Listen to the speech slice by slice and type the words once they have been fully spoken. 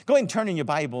Go ahead and turn in your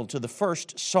Bible to the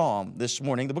first Psalm this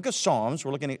morning, the book of Psalms.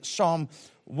 We're looking at Psalm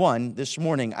 1 this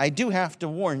morning. I do have to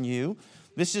warn you,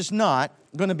 this is not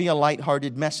going to be a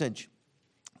lighthearted message.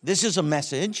 This is a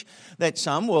message that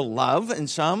some will love and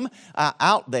some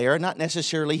out there, not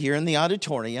necessarily here in the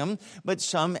auditorium, but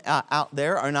some out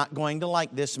there are not going to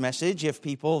like this message. If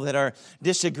people that are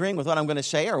disagreeing with what I'm going to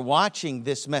say are watching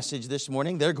this message this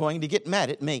morning, they're going to get mad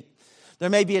at me. There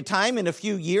may be a time in a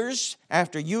few years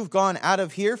after you've gone out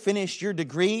of here, finished your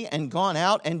degree, and gone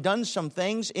out and done some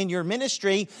things in your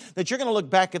ministry that you're going to look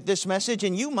back at this message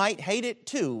and you might hate it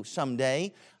too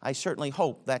someday. I certainly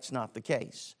hope that's not the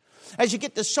case. As you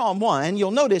get to Psalm 1,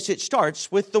 you'll notice it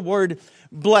starts with the word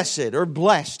blessed, or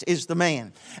blessed is the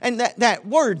man. And that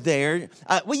word there,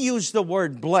 we use the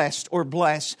word blessed or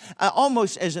bless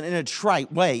almost as in a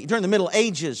trite way. During the Middle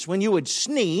Ages, when you would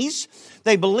sneeze,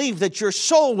 they believed that your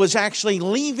soul was actually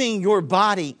leaving your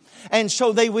body. And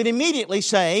so they would immediately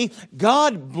say,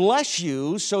 God bless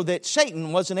you, so that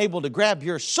Satan wasn't able to grab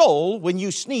your soul when you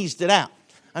sneezed it out.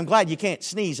 I'm glad you can't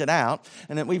sneeze it out,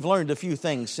 and that we've learned a few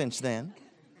things since then.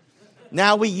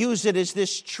 Now we use it as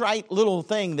this trite little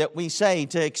thing that we say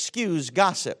to excuse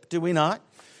gossip, do we not?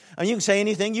 And you can say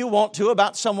anything you want to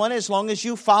about someone as long as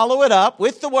you follow it up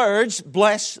with the words,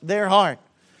 bless their heart.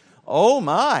 Oh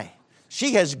my,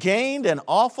 she has gained an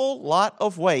awful lot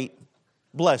of weight.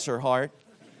 Bless her heart.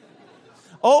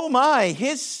 Oh my,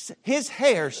 his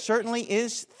hair certainly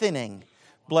is thinning.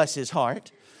 Bless his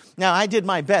heart. Now, I did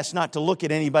my best not to look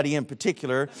at anybody in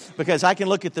particular because I can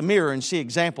look at the mirror and see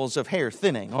examples of hair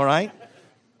thinning, all right?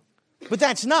 But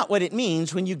that's not what it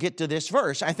means when you get to this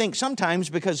verse. I think sometimes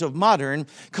because of modern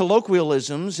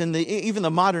colloquialisms and even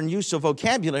the modern use of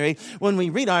vocabulary, when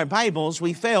we read our Bibles,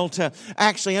 we fail to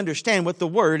actually understand what the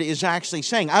word is actually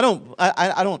saying. I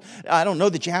don't know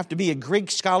that you have to be a Greek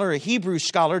scholar, a Hebrew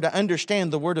scholar to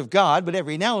understand the Word of God, but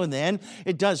every now and then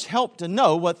it does help to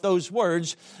know what those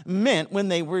words meant when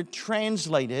they were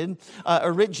translated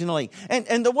originally.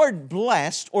 And the word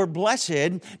blessed or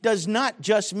blessed does not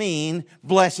just mean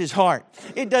bless his heart.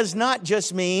 It does not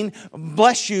just mean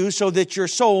bless you so that your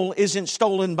soul isn't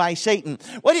stolen by Satan.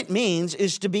 What it means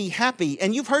is to be happy.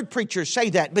 And you've heard preachers say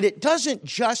that, but it doesn't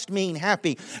just mean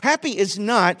happy. Happy is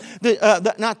not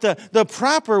the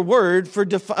proper word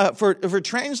for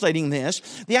translating this.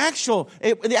 The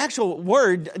actual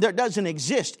word that doesn't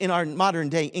exist in our modern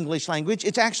day English language.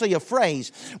 It's actually a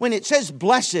phrase. When it says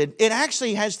blessed, it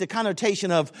actually has the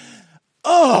connotation of,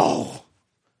 oh,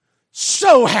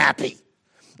 so happy.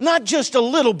 Not just a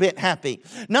little bit happy,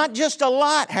 not just a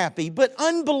lot happy, but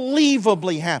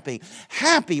unbelievably happy.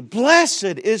 Happy,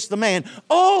 blessed is the man.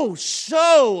 Oh,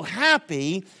 so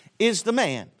happy is the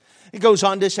man. It goes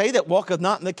on to say that walketh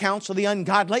not in the counsel of the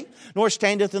ungodly, nor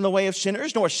standeth in the way of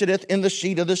sinners, nor sitteth in the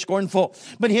seat of the scornful.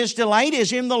 But his delight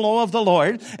is in the law of the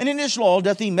Lord, and in his law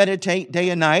doth he meditate day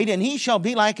and night, and he shall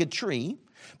be like a tree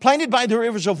planted by the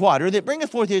rivers of water, that bringeth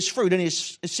forth his fruit in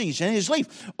his season. His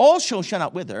leaf also shall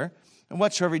not wither, and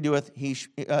whatsoever he doeth, he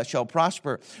shall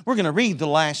prosper. We're going to read the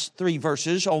last three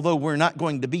verses, although we're not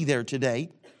going to be there today.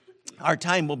 Our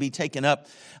time will be taken up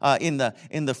in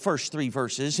the first three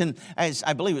verses. And as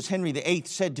I believe it was Henry VIII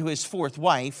said to his fourth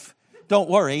wife, don't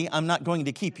worry, I'm not going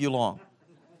to keep you long.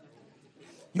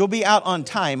 You'll be out on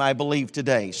time, I believe,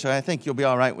 today. So I think you'll be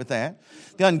all right with that.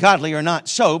 The ungodly are not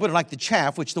so, but are like the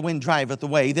chaff which the wind driveth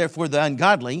away. Therefore the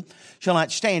ungodly shall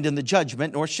not stand in the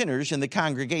judgment, nor sinners in the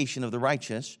congregation of the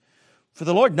righteous. For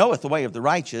the Lord knoweth the way of the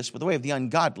righteous, but the way of the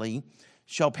ungodly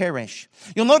shall perish.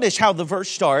 You'll notice how the verse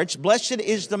starts, blessed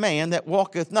is the man that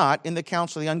walketh not in the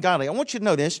counsel of the ungodly. I want you to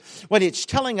notice what it's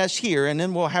telling us here, and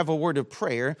then we'll have a word of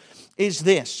prayer, is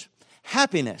this.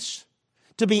 Happiness,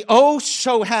 to be oh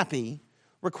so happy,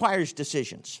 requires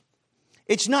decisions.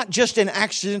 It's not just an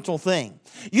accidental thing.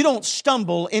 You don't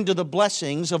stumble into the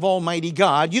blessings of Almighty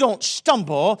God. You don't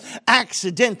stumble,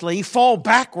 accidentally fall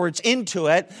backwards into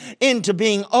it, into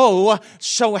being, oh,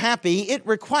 so happy. It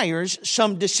requires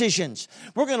some decisions.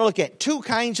 We're going to look at two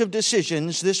kinds of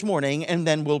decisions this morning, and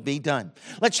then we'll be done.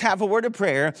 Let's have a word of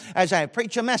prayer as I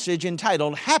preach a message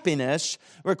entitled, Happiness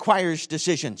Requires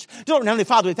Decisions. Dear Lord, Heavenly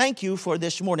Father, we thank you for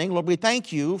this morning. Lord, we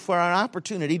thank you for our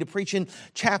opportunity to preach in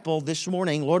chapel this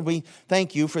morning. Lord, we thank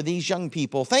you for these young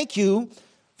people. Thank you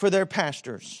for their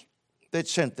pastors that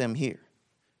sent them here.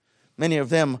 Many of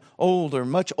them older,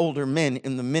 much older men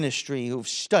in the ministry who've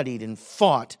studied and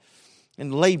fought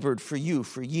and labored for you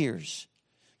for years.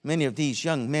 Many of these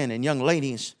young men and young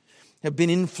ladies have been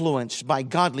influenced by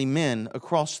godly men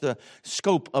across the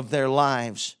scope of their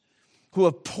lives who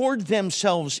have poured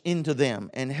themselves into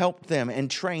them and helped them and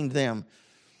trained them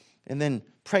and then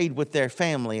prayed with their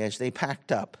family as they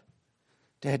packed up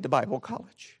to head to Bible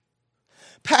college.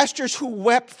 Pastors who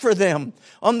wept for them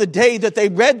on the day that they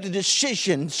read the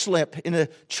decision slip in a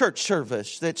church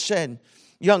service that said,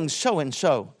 young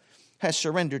so-and-so has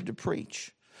surrendered to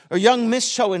preach. Or young Miss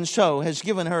so-and-so has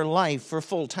given her life for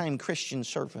full-time Christian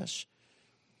service.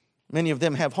 Many of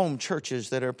them have home churches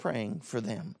that are praying for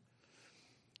them.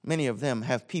 Many of them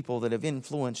have people that have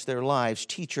influenced their lives,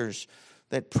 teachers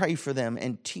that pray for them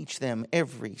and teach them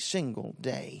every single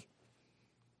day.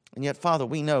 And yet, Father,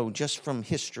 we know just from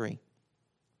history,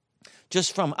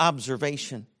 just from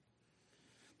observation,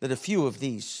 that a few of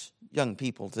these young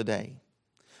people today,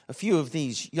 a few of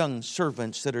these young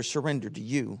servants that are surrendered to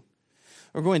you,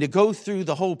 are going to go through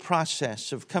the whole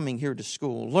process of coming here to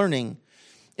school, learning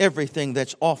everything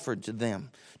that's offered to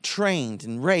them, trained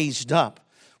and raised up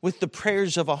with the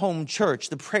prayers of a home church,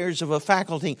 the prayers of a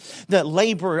faculty, the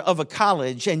labor of a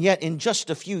college, and yet in just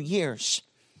a few years,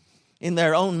 in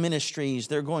their own ministries,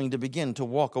 they're going to begin to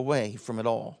walk away from it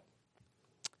all.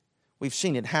 We've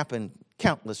seen it happen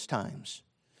countless times.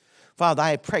 Father,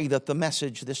 I pray that the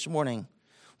message this morning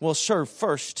will serve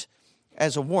first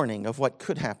as a warning of what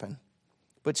could happen,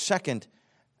 but second,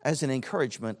 as an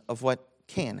encouragement of what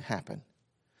can happen.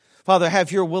 Father,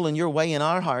 have your will and your way in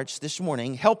our hearts this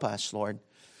morning. Help us, Lord,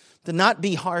 to not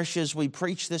be harsh as we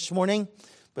preach this morning,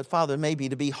 but Father, maybe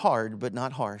to be hard but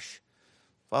not harsh.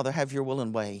 Father, have your will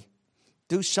and way.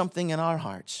 Do something in our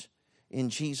hearts. In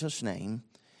Jesus' name,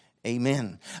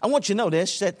 amen. I want you to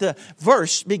notice that the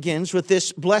verse begins with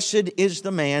this, blessed is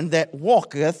the man that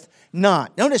walketh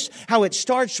not. Notice how it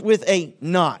starts with a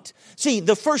not. See,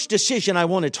 the first decision I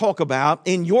want to talk about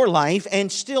in your life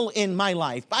and still in my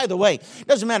life. By the way, it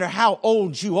doesn't matter how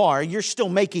old you are, you're still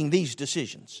making these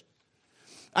decisions.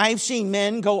 I've seen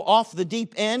men go off the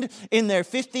deep end in their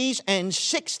 50s and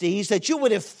 60s that you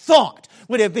would have thought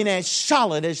would have been as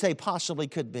solid as they possibly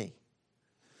could be.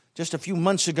 Just a few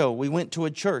months ago, we went to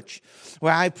a church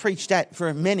where I preached at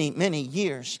for many, many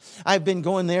years. I've been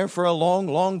going there for a long,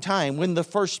 long time. When the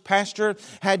first pastor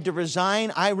had to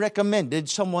resign, I recommended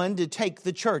someone to take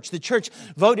the church. The church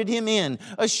voted him in,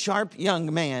 a sharp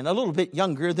young man, a little bit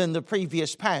younger than the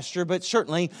previous pastor, but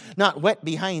certainly not wet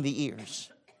behind the ears.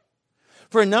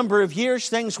 For a number of years,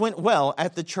 things went well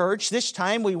at the church. This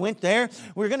time we went there.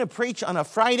 We were going to preach on a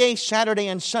Friday, Saturday,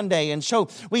 and Sunday. And so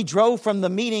we drove from the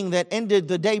meeting that ended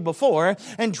the day before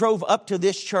and drove up to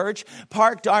this church,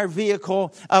 parked our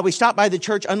vehicle. We stopped by the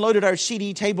church, unloaded our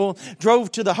CD table,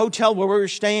 drove to the hotel where we were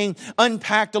staying,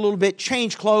 unpacked a little bit,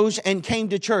 changed clothes, and came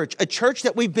to church. A church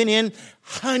that we've been in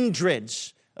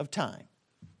hundreds of times.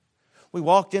 We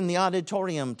walked in the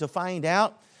auditorium to find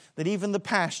out that even the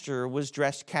pastor was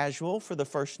dressed casual for the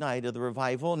first night of the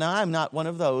revival. Now, I'm not one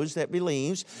of those that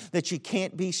believes that you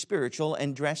can't be spiritual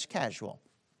and dress casual.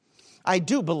 I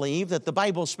do believe that the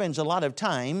Bible spends a lot of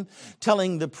time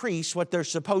telling the priests what they're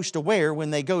supposed to wear when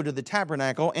they go to the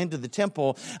tabernacle and to the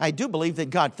temple. I do believe that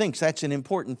God thinks that's an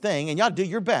important thing, and you ought to do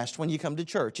your best when you come to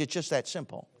church. It's just that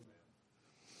simple.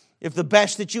 If the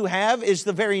best that you have is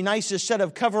the very nicest set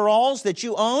of coveralls that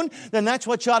you own, then that's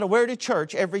what you ought to wear to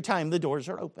church every time the doors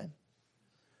are open.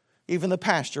 Even the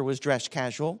pastor was dressed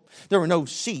casual. There were no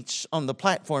seats on the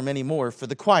platform anymore for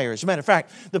the choir. As a matter of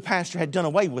fact, the pastor had done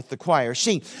away with the choir.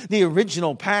 See, the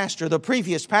original pastor, the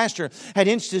previous pastor, had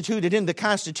instituted in the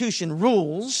Constitution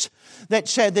rules that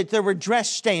said that there were dress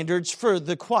standards for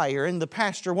the choir, and the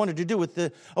pastor wanted to do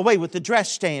away with the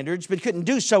dress standards, but couldn't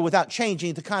do so without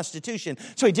changing the Constitution.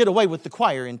 So he did away with the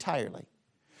choir entirely.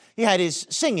 He had his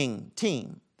singing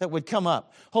team that would come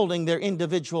up holding their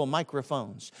individual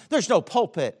microphones. There's no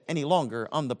pulpit any longer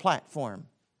on the platform.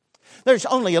 There's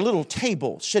only a little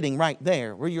table sitting right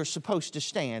there where you're supposed to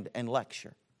stand and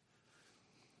lecture.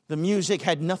 The music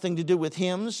had nothing to do with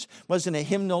hymns, wasn't a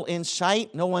hymnal in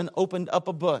sight. No one opened up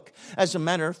a book. As a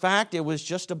matter of fact, it was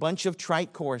just a bunch of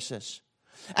trite choruses.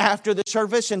 After the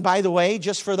service, and by the way,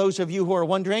 just for those of you who are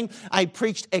wondering, I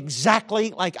preached exactly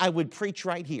like I would preach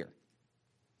right here.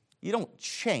 You don't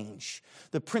change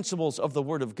the principles of the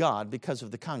Word of God because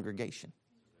of the congregation.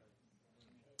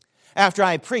 After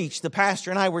I preached, the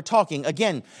pastor and I were talking.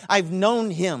 Again, I've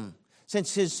known him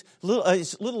since his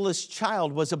littlest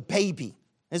child was a baby.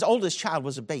 His oldest child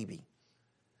was a baby.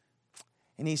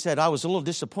 And he said, I was a little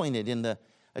disappointed in the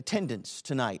attendance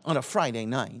tonight on a Friday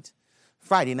night.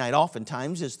 Friday night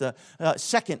oftentimes is the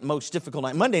second most difficult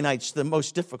night. Monday night's the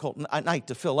most difficult night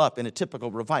to fill up in a typical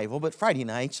revival, but Friday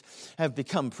nights have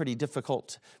become pretty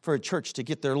difficult for a church to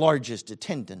get their largest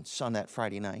attendance on that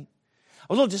Friday night. I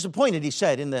was a little disappointed, he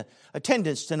said, in the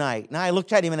attendance tonight. And I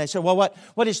looked at him and I said, well,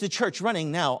 what is the church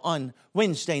running now on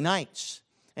Wednesday nights?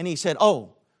 And he said,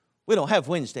 we don't have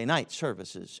Wednesday night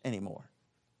services anymore.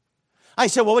 I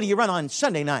said, well, what do you run on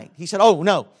Sunday night? He said, oh,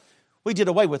 no. We did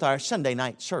away with our Sunday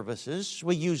night services.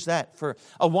 We use that for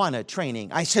Awana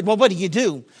training. I said, well, what do you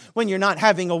do when you're not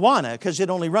having Awana? Because it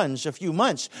only runs a few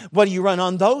months. What do you run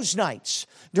on those nights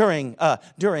on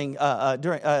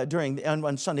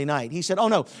Sunday night? He said, oh,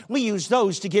 no, we use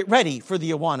those to get ready for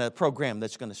the Awana program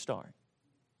that's going to start.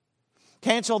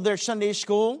 Canceled their Sunday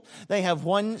school. They have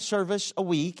one service a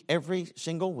week, every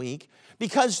single week,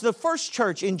 because the first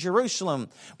church in Jerusalem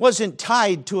wasn't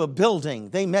tied to a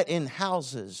building. They met in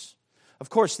houses. Of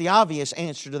course, the obvious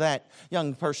answer to that,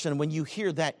 young person, when you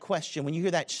hear that question, when you hear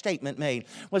that statement made,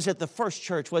 was that the first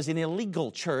church was an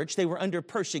illegal church. They were under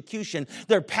persecution.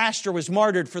 Their pastor was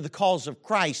martyred for the cause of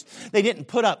Christ. They didn't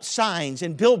put up signs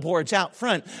and billboards out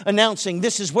front announcing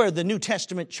this is where the New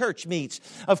Testament church meets.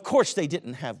 Of course, they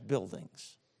didn't have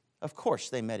buildings. Of course,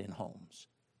 they met in homes.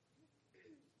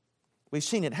 We've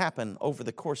seen it happen over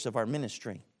the course of our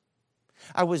ministry.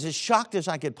 I was as shocked as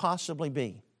I could possibly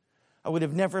be. I would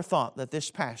have never thought that this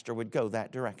pastor would go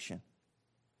that direction.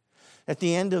 At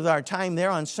the end of our time there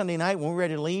on Sunday night, when we were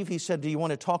ready to leave, he said, do you want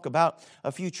to talk about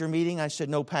a future meeting? I said,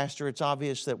 no, Pastor, it's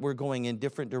obvious that we're going in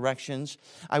different directions.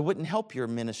 I wouldn't help your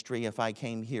ministry if I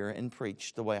came here and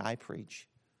preached the way I preach.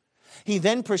 He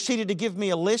then proceeded to give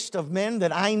me a list of men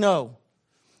that I know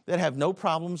that have no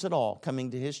problems at all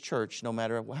coming to his church, no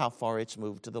matter how far it's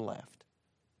moved to the left.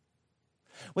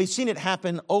 We've seen it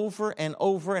happen over and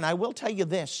over, and I will tell you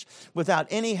this, without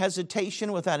any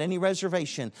hesitation, without any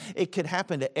reservation, it could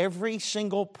happen to every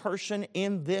single person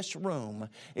in this room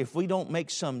if we don't make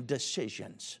some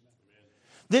decisions.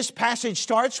 This passage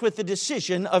starts with the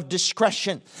decision of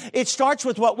discretion. It starts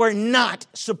with what we're not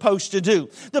supposed to do.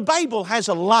 The Bible has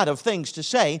a lot of things to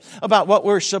say about what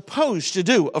we're supposed to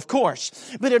do, of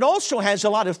course. But it also has a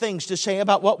lot of things to say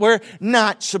about what we're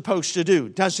not supposed to do,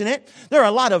 doesn't it? There are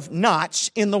a lot of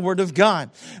nots in the Word of God.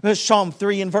 Psalm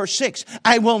 3 and verse 6,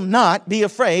 I will not be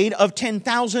afraid of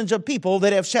 10,000s of people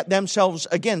that have set themselves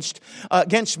against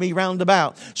me round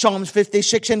about. Psalms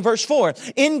 56 and verse 4,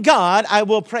 in God I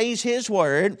will praise His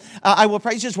word. I will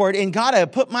praise His word. In God I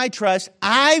have put my trust.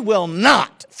 I will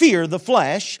not fear the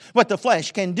flesh, what the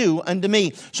flesh can do unto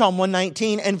me. Psalm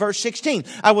 119 and verse 16.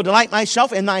 I will delight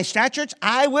myself in thy statutes.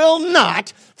 I will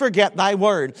not forget thy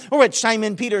word. Or what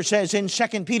Simon Peter says in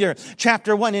 2 Peter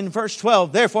chapter 1 and verse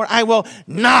 12. Therefore I will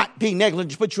not be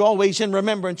negligent, but you always in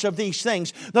remembrance of these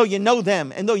things, though you know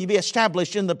them and though you be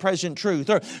established in the present truth.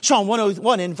 Or Psalm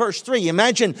 101 and verse 3.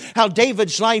 Imagine how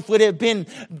David's life would have been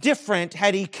different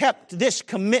had he kept this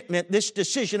commitment, this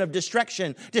decision of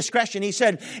discretion. He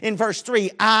said in verse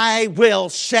 3, I will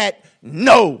set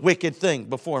no wicked thing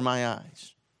before my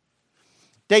eyes.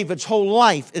 David's whole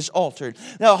life is altered.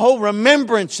 The whole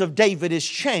remembrance of David is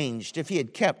changed if he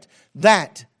had kept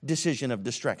that decision of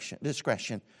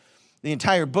discretion. The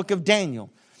entire book of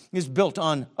Daniel is built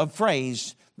on a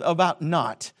phrase about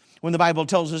not. When the Bible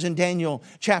tells us in Daniel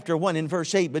chapter 1 and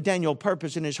verse 8, but Daniel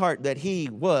purposed in his heart that he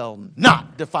will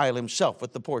not defile himself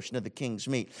with the portion of the king's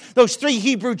meat. Those 3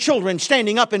 Hebrew children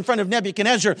standing up in front of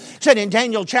Nebuchadnezzar said in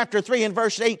Daniel chapter 3 and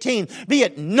verse 18, be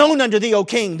it known unto thee, O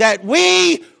king, that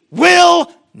we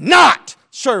will not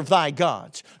serve thy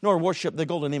gods, nor worship the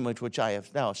golden image which I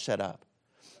have now set up.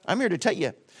 I'm here to tell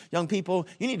you, young people,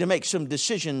 you need to make some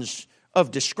decisions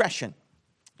of discretion.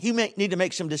 You may need to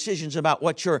make some decisions about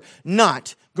what you're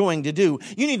not going to do.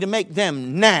 You need to make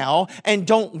them now and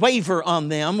don't waver on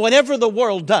them. Whatever the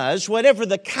world does, whatever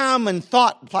the common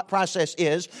thought process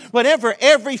is, whatever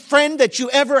every friend that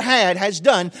you ever had has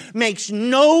done, makes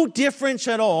no difference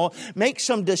at all. Make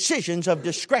some decisions of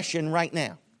discretion right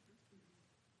now.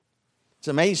 It's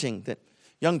amazing that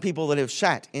young people that have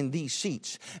sat in these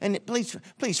seats. And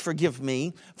please forgive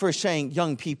me for saying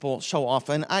young people so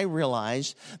often. I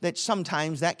realize that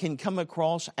sometimes that can come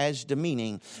across as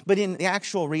demeaning. But in the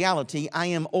actual reality, I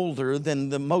am older than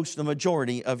the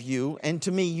majority of you. And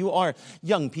to me, you are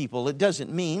young people. It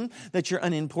doesn't mean that you're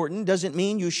unimportant. It doesn't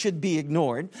mean you should be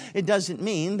ignored. It doesn't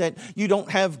mean that you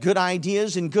don't have good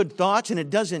ideas and good thoughts. And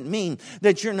it doesn't mean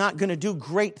that you're not going to do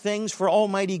great things for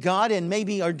Almighty God and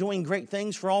maybe are doing great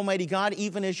things for Almighty God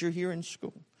even as you're here in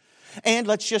school. And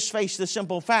let's just face the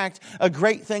simple fact, a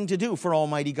great thing to do for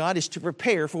Almighty God is to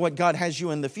prepare for what God has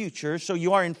you in the future. So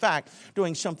you are in fact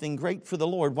doing something great for the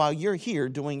Lord while you're here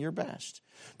doing your best.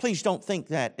 Please don't think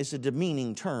that is a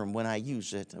demeaning term when I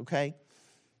use it, okay?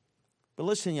 But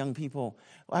listen, young people,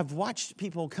 I've watched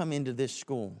people come into this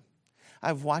school.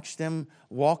 I've watched them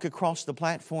walk across the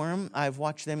platform. I've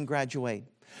watched them graduate.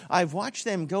 I've watched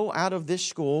them go out of this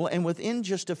school, and within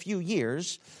just a few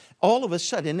years, all of a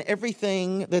sudden,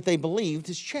 everything that they believed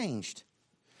has changed.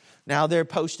 Now they're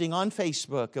posting on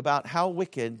Facebook about how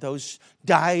wicked those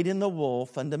dyed-in-the-wool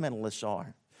fundamentalists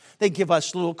are. They give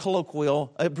us little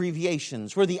colloquial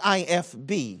abbreviations. We're the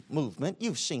IFB movement.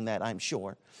 You've seen that, I'm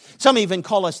sure. Some even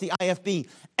call us the IFB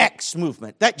X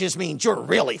movement. That just means you're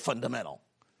really fundamental.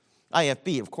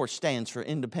 IFB, of course, stands for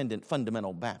Independent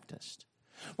Fundamental Baptist.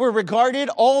 We're regarded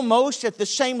almost at the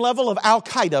same level of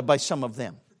Al-Qaeda by some of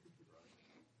them.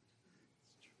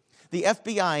 The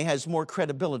FBI has more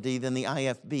credibility than the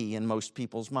IFB in most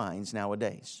people's minds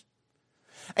nowadays.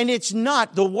 And it's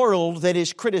not the world that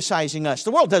is criticizing us.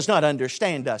 The world does not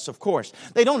understand us, of course.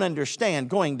 They don't understand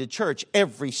going to church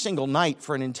every single night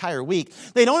for an entire week.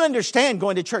 They don't understand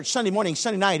going to church Sunday morning,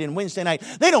 Sunday night, and Wednesday night.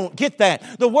 They don't get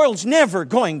that. The world's never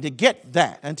going to get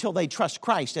that until they trust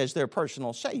Christ as their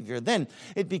personal Savior. Then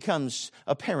it becomes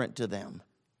apparent to them.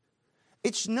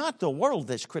 It's not the world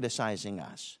that's criticizing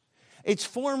us. It's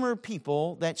former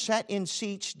people that sat in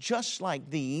seats just like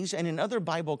these and in other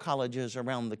Bible colleges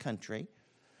around the country.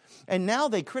 And now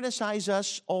they criticize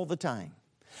us all the time.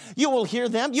 You will hear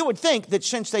them. You would think that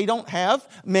since they don't have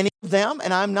many of them,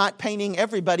 and I'm not painting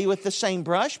everybody with the same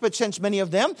brush, but since many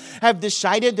of them have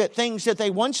decided that things that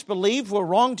they once believed were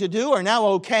wrong to do are now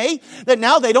okay, that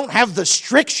now they don't have the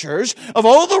strictures of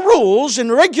all the rules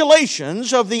and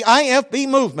regulations of the IFB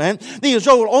movement, these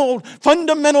old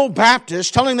fundamental Baptists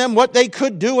telling them what they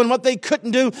could do and what they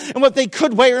couldn't do and what they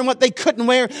could wear and what they couldn't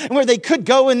wear and where they could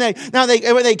go and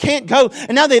where they can't go,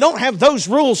 and now they don't have those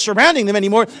rules surrounding them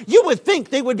anymore. You would think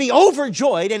they would be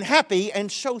overjoyed and happy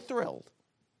and so thrilled.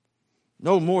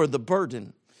 No more the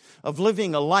burden of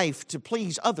living a life to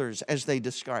please others as they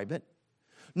describe it.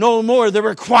 No more the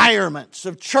requirements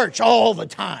of church all the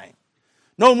time.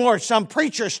 No more some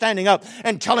preacher standing up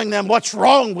and telling them what's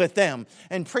wrong with them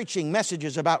and preaching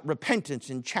messages about repentance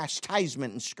and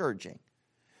chastisement and scourging.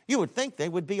 You would think they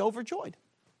would be overjoyed.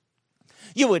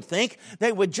 You would think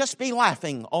they would just be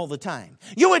laughing all the time.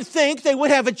 You would think they would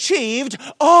have achieved,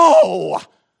 so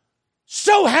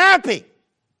happy.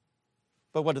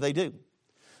 But what do?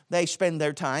 They spend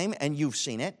their time, and you've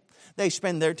seen it, they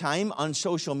spend their time on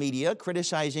social media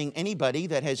criticizing anybody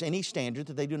that has any standard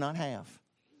that they do not have.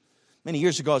 Many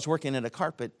years ago, I was working at a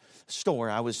carpet store.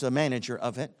 I was the manager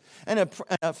of it. And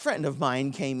a friend of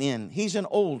mine came in. He's an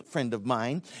old friend of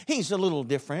mine. He's a little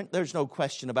different. There's no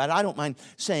question about it. I don't mind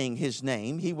saying his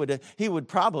name. He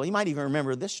might even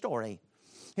remember this story.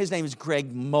 His name is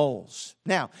Greg Moles.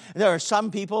 Now, there are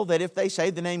some people that if they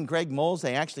say the name Greg Moles,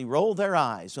 they actually roll their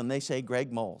eyes when they say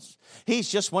Greg Moles. He's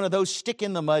just one of those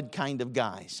stick-in-the-mud kind of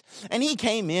guys. And he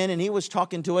came in and he was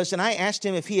talking to us, and I asked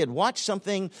him if he had watched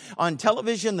something on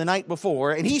television the night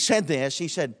before, and he said this. He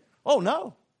said, "Oh,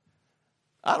 no,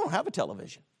 I don't have a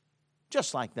television."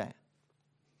 Just like that.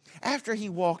 After he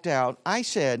walked out, I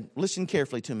said, listen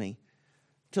carefully to me,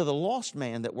 to the lost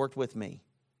man that worked with me,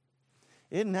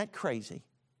 "Isn't that crazy?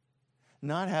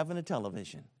 Not having a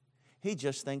television. He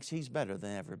just thinks he's better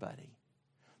than everybody."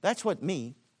 That's what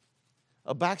me,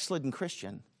 a backslidden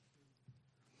Christian,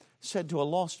 said to a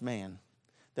lost man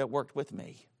that worked with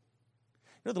me.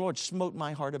 You know, the Lord smote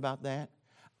my heart about that.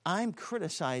 I'm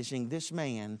criticizing this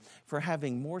man for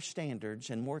having more standards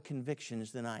and more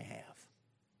convictions than I have.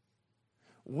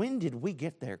 When did we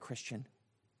get there, Christian?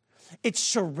 It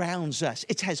surrounds us.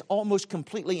 It has almost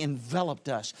completely enveloped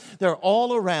us. They're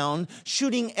all around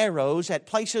shooting arrows at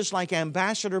places like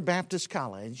Ambassador Baptist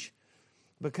College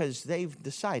because they've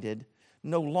decided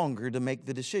no longer to make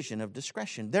the decision of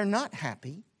discretion. They're not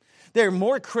happy. They're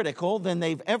more critical than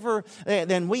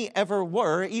we ever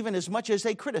were, even as much as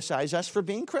they criticize us for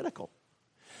being critical.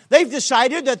 They've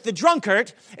decided that the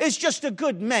drunkard is just a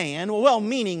good man, a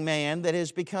well-meaning man that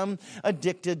has become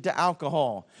addicted to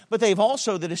alcohol. But they've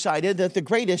also decided that the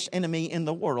greatest enemy in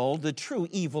the world, the true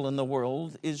evil in the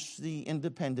world, is the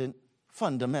independent,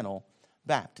 fundamental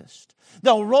Baptist.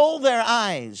 They'll roll their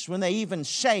eyes when they even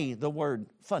say the word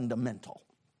fundamental.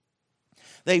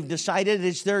 They've decided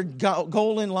it's their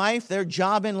goal in life, their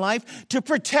job in life, to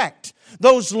protect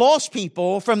those lost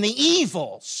people from the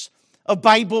evils of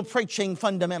Bible-preaching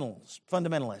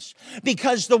fundamentalists.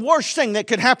 Because the worst thing that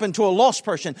could happen to a lost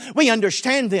person, we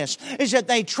understand this, is that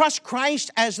they trust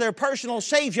Christ as their personal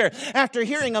Savior after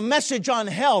hearing a message on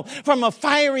hell from a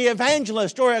fiery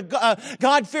evangelist or a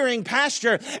God-fearing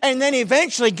pastor, and then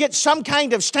eventually get some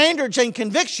kind of standards and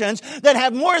convictions that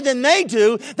have more than they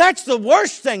do. That's the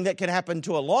worst thing that could happen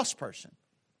to a lost person.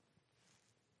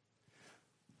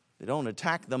 They don't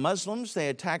attack the Muslims, they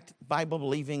attack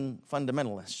Bible-believing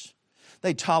fundamentalists.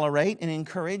 They tolerate and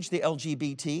encourage the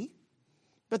LGBT,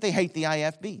 but they hate the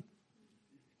IFB.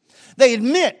 They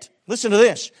admit, listen to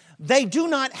this, they do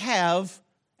not have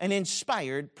an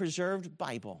inspired, preserved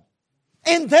Bible.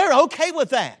 And they're okay with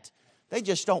that. They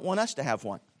just don't want us to have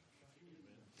one.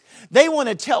 They want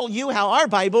to tell you how our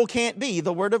Bible can't be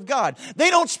the Word of God.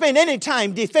 They don't spend any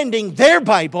time defending their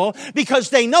Bible because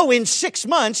they know in 6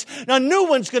 months a new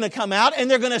one's going to come out and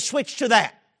they're going to switch to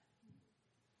that.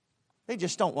 They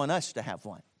just don't want us to have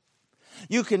one.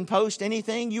 You can post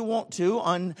anything you want to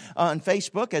on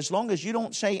Facebook as long as you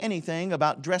don't say anything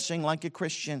about dressing like a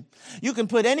Christian. You can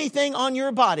put anything on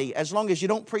your body as long as you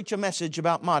don't preach a message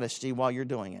about modesty while you're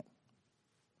doing it.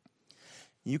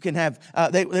 You can have,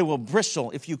 they will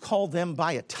bristle if you call them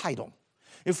by a title.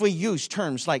 If we use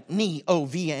terms like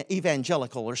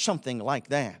neo-evangelical or something like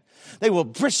that. They will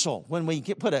bristle when we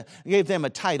gave them a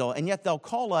title, and yet they'll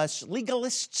call us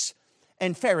legalists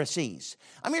and Pharisees.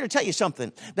 I'm here to tell you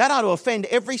something. That ought to offend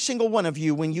every single one of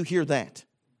you when you hear that.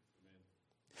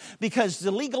 Because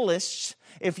the legalists,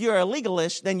 if you're a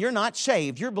legalist, then you're not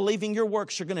saved. You're believing your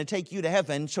works are going to take you to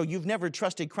heaven, so you've never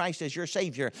trusted Christ as your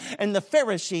Savior. And the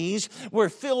Pharisees were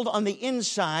filled on the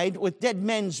inside with dead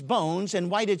men's bones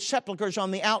and whited sepulchres on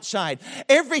the outside.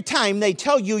 Every time they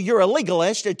tell you you're a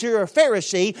legalist, that you're a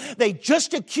Pharisee, they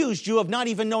just accused you of not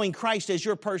even knowing Christ as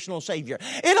your personal Savior.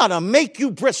 It ought to make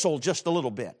you bristle just a little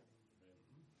bit.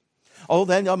 Oh,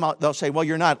 then they'll say, well,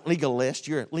 you're not legalist,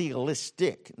 you're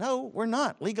legalistic. No, we're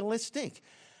not legalistic.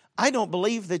 I don't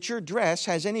believe that your dress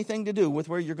has anything to do with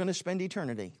where you're going to spend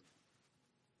eternity.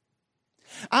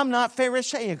 I'm not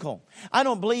Pharisaical. I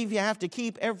don't believe you have to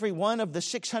keep every one of the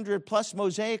 600 plus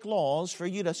Mosaic laws for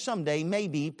you to someday,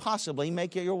 maybe, possibly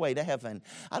make your way to heaven.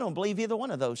 I don't believe either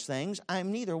one of those things.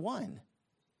 I'm neither one.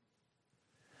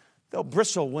 They'll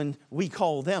bristle when we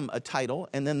call them a title,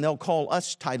 and then they'll call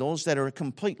us titles that are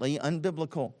completely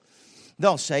unbiblical.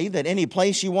 They'll say that any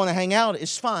place you want to hang out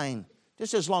is fine,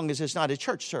 just as long as it's not a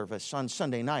church service on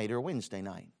Sunday night or Wednesday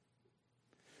night.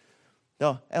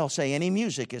 They'll say any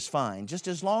music is fine, just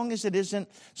as long as it isn't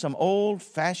some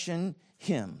old-fashioned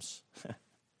hymns.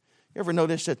 You ever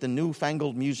notice that the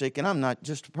newfangled music, and I'm not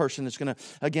just a person that's going to,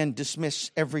 again,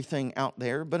 dismiss everything out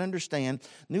there, but understand,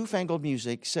 newfangled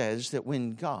music says that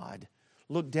when God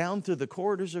looked down through the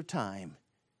corridors of time,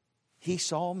 He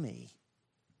saw me.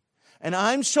 And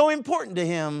I'm so important to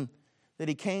Him that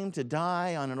He came to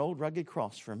die on an old rugged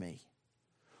cross for me.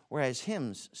 Whereas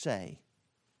hymns say,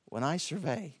 when I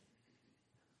survey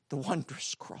the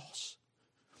wondrous cross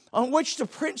on which the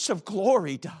Prince of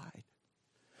Glory died.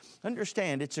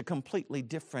 Understand, it's a completely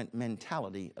different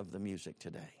mentality of the music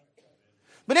today.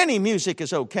 But any music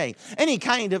is okay. Any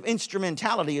kind of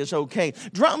instrumentality is okay.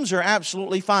 Drums are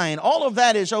absolutely fine. All of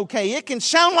that is okay. It can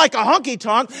sound like a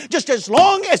honky-tonk just as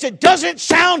long as it doesn't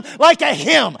sound like a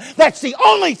hymn. That's the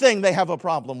only thing they have a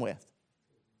problem with.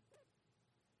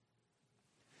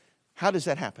 How does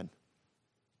that happen?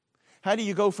 How do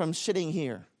you go from sitting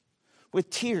here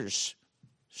with tears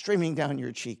streaming down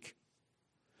your cheek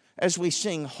as we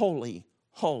sing holy,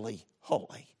 holy,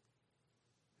 holy,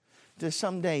 to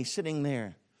someday sitting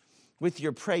there with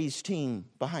your praise team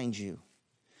behind you,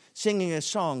 singing a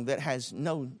song that has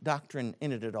no doctrine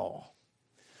in it at all?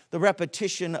 The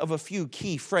repetition of a few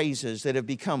key phrases that have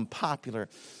become popular,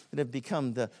 that have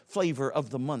become the flavor of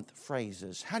the month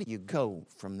phrases. How do you go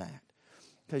from that?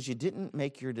 Because you didn't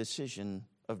make your decision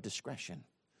of discretion.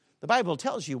 The Bible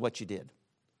tells you what you did.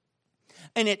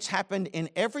 And it's happened in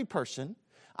every person,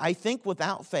 I think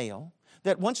without fail,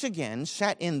 that once again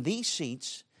sat in these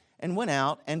seats and went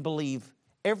out and believed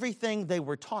everything they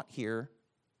were taught here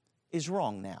is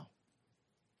wrong now.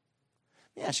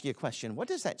 Let me ask you a question. What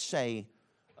does that say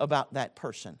about that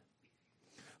person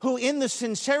who in the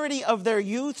sincerity of their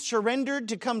youth surrendered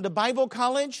to come to Bible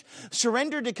college,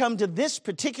 surrendered to come to this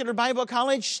particular Bible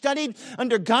college, studied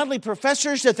under godly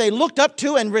professors that they looked up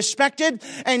to and respected,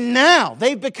 and now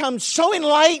they've become so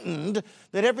enlightened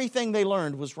that everything they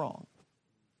learned was wrong?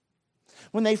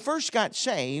 When they first got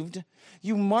saved,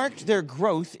 you marked their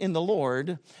growth in the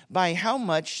Lord by how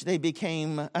much they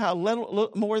became, how little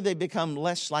more they become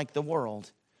less like the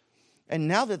world. And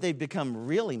now that they've become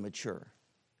really mature,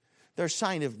 their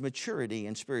sign of maturity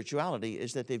and spirituality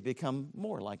is that they've become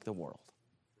more like the world.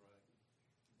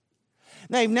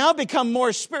 They've now become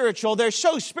more spiritual. They're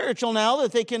so spiritual now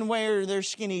that they can wear their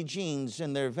skinny jeans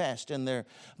and their vest and their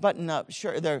button-up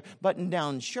shirt, their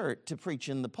button-down shirt to preach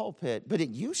in the pulpit. But it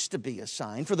used to be a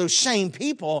sign for those same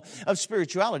people of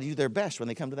spirituality to do their best when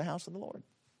they come to the house of the Lord.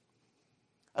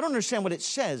 I don't understand what it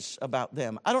says about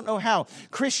them. I don't know how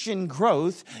Christian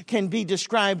growth can be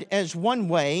described as one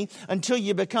way until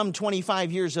you become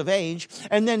 25 years of age.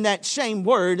 And then that same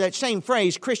word, that same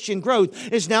phrase, Christian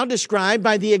growth, is now described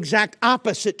by the exact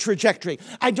opposite trajectory.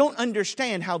 I don't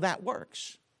understand how that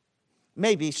works.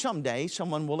 Maybe someday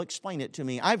someone will explain it to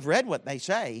me. I've read what they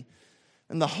say,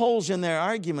 And the holes in their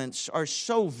arguments are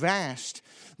so vast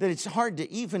that it's hard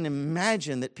to even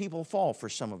imagine that people fall for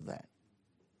some of that.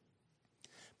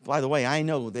 By the way, I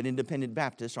know that independent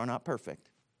Baptists are not perfect.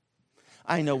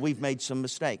 I know we've made some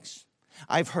mistakes.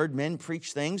 I've heard men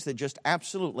preach things that just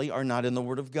absolutely are not in the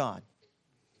Word of God.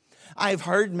 I've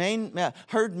heard men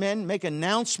make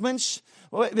announcements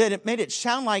that it made it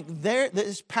sound like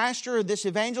this pastor or this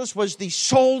evangelist was the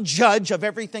sole judge of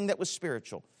everything that was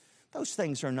spiritual. Those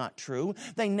things are not true.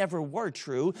 They never were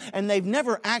true. And they've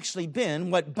never actually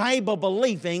been what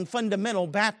Bible-believing fundamental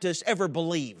Baptists ever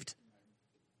believed.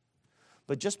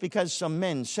 But just because some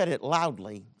men said it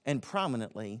loudly and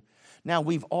prominently, now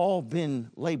we've all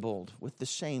been labeled with the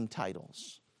same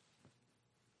titles.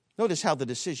 Notice how the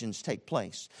decisions take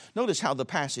place. Notice how the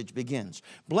passage begins.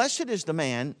 Blessed is the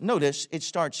man, notice it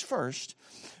starts first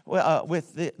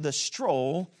with the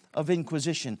stroll of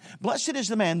inquisition. Blessed is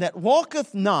the man that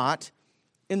walketh not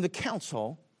in the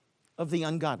counsel of the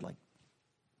ungodly.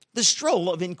 The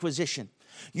stroll of inquisition.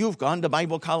 You've gone to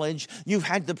Bible college. You've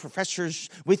had the professors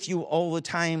with you all the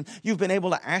time. You've been able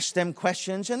to ask them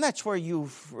questions, and that's where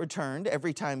you've returned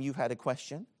every time you've had a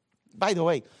question. By the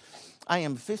way, I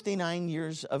am 59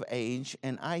 years of age,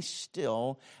 and I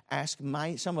still ask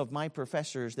some of my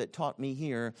professors that taught me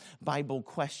here Bible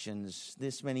questions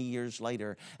this many years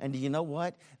later. And do you know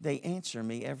what? They answer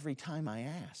me every time I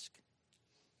ask.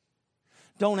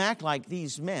 Don't act like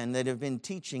these men that have been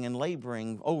teaching and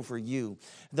laboring over you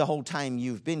the whole time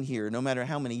you've been here, no matter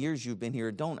how many years you've been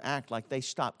here. Don't act like they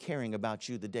stop caring about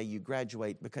you the day you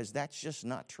graduate, because that's just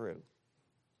not true.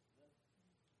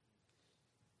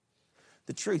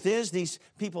 The truth is, these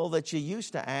people that you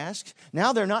used to ask,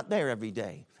 now they're not there every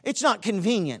day. It's not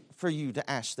convenient for you to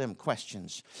ask them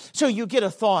questions. So you get a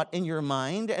thought in your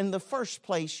mind, and the first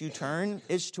place you turn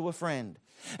is to a friend.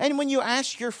 And when you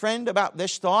ask your friend about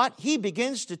this thought, he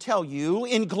begins to tell you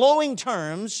in glowing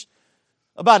terms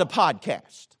about a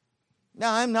podcast.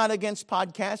 Now, I'm not against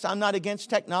podcasts. I'm not against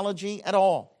technology at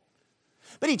all.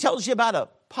 But he tells you about a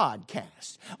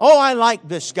podcast. Oh, I like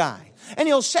this guy. And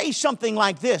he'll say something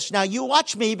like this. Now, you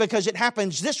watch me, because it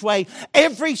happens this way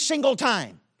every single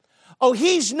time. Oh,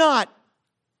 he's not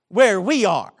where we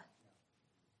are,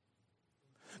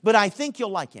 but I think you'll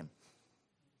like him.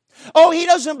 Oh, he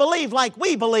doesn't believe like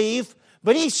we believe,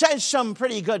 but he says some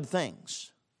pretty good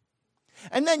things.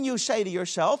 And then you say to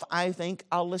yourself, I think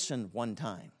I'll listen one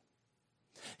time.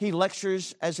 He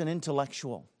lectures as an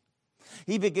intellectual.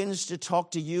 He begins to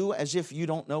talk to you as if you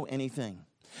don't know anything.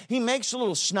 He makes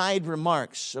little snide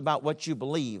remarks about what you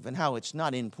believe and how it's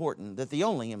not important, that the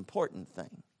only important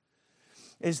thing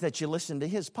is that you listen to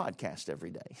his podcast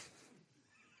every day.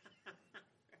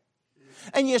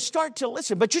 And you start to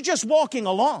listen, but you're just walking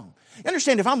along. You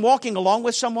understand, if I'm walking along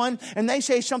with someone and they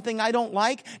say something I don't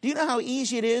like, do you know how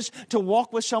easy it is to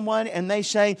walk with someone and they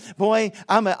say, boy,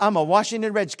 I'm a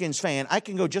Washington Redskins fan. I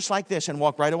can go just like this and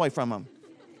walk right away from them.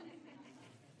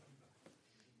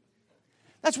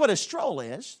 That's what a stroll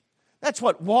is. That's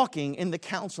what walking in the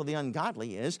counsel of the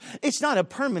ungodly is. It's not a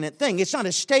permanent thing. It's not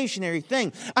a stationary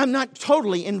thing. I'm not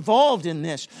totally involved in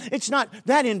this. It's not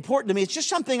that important to me. It's just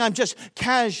something I'm just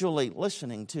casually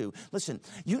listening to. Listen,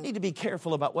 you need to be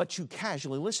careful about what you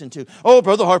casually listen to. Oh,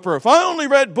 Brother Harper, if I only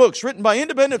read books written by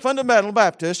independent fundamental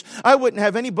Baptists, I wouldn't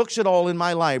have any books at all in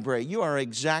my library. You are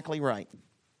exactly right.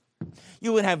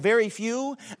 You would have very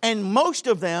few, and most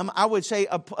of them, I would say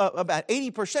about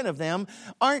 80% of them,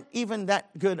 aren't even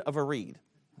that good of a read.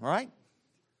 All right?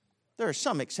 There are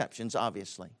some exceptions,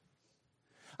 obviously.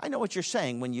 I know what you're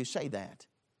saying when you say that.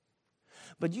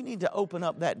 But you need to open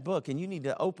up that book, and you need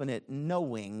to open it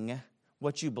knowing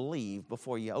what you believe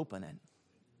before you open it.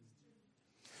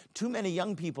 Too many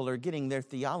young people are getting their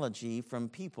theology from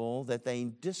people that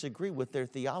they disagree with their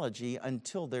theology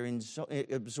until they're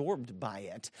absorbed by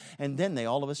it. And then they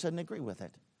all of a sudden agree with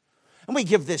it. And we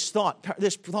give this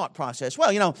thought process.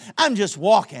 Well, I'm just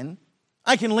walking.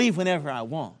 I can leave whenever I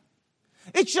want.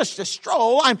 It's just a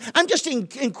stroll. I'm just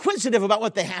inquisitive about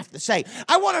what they have to say.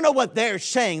 I want to know what they're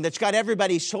saying that's got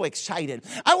everybody so excited.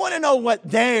 I want to know what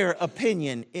their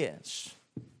opinion is.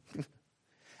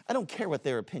 I don't care what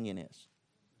their opinion is.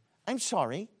 I'm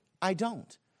sorry, I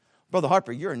don't. Brother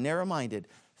Harper, you're narrow-minded.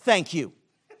 Thank you.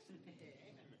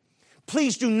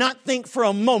 Please do not think for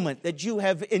a moment that you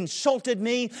have insulted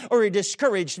me or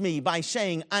discouraged me by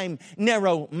saying I'm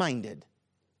narrow-minded.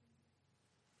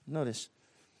 Notice,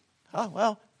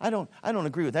 I don't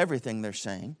agree with everything they're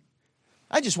saying.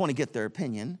 I just want to get their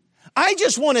opinion. I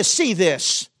just want to see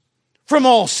this from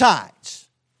all sides.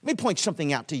 Let me point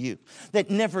something out to you that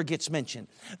never gets mentioned.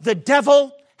 The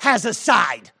devil has a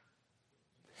side.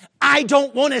 I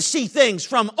don't want to see things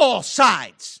from all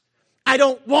sides. I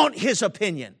don't want his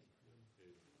opinion.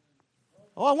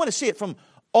 Oh, I want to see it from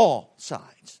all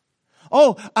sides.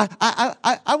 Oh,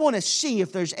 I want to see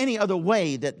if there's any other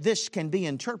way that this can be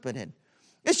interpreted.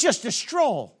 It's just a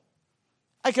stroll.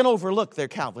 I can overlook their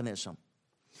Calvinism.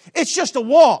 It's just a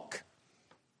walk.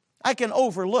 I can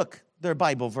overlook their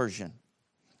Bible version.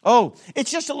 Oh,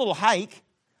 it's just a little hike.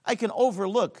 I can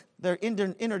overlook their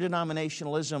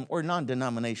interdenominationalism or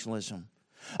non-denominationalism.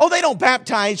 Oh, they don't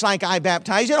baptize like I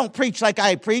baptize. They don't preach like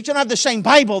I preach. They don't have the same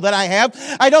Bible that I have.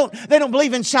 They don't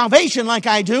believe in salvation like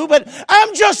I do, but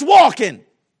I'm just walking.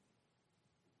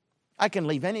 I can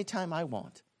leave any time I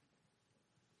want.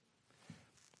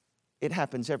 It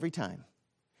happens every time.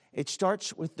 It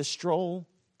starts with the stroll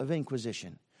of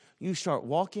inquisition. You start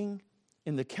walking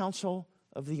in the counsel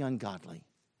of the ungodly.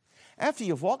 After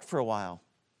you've walked for a while,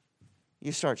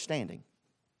 you start standing.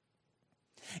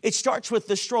 It starts with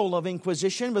the stroll of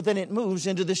inquisition, but then it moves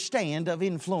into the stand of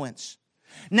influence.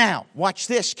 Now, watch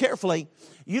this carefully.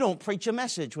 You don't preach a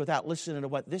message without listening to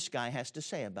what this guy has to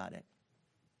say about it.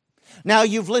 Now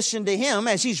you've listened to him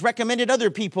as he's recommended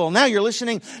other people. Now you're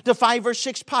listening to 5 or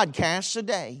 6 podcasts a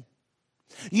day.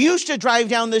 You used to drive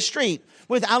down the street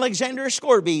with Alexander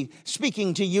Scorby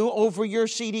speaking to you over your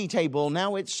CD table.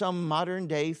 Now it's some modern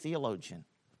day theologian.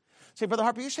 Say, Brother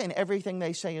Harper, you're saying everything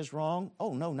they say is wrong?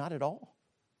 Oh, no, not at all.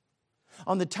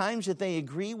 On the times that they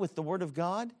agree with the Word of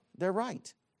God, they're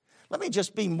right. Let me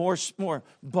just be more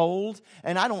bold,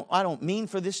 and I don't mean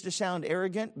for this to sound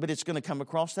arrogant, but it's going to come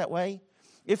across that way.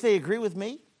 If they agree with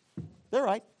me, they're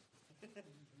right.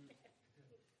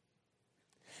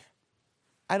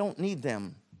 I don't need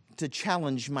them to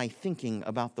challenge my thinking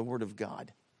about the Word of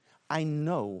God. I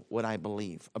know what I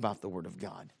believe about the Word of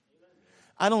God.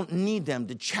 I don't need them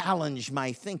to challenge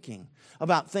my thinking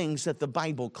about things that the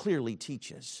Bible clearly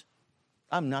teaches.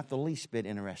 I'm not the least bit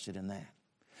interested in that.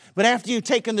 But after you've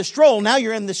taken the stroll, now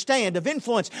you're in the stand of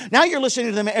influence. Now you're listening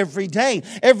to them every day.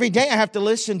 Every day I have to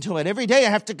listen to it. Every day I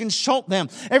have to consult them.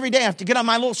 Every day I have to get on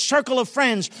my little circle of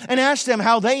friends and ask them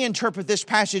how they interpret this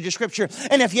passage of Scripture.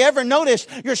 And if you ever notice,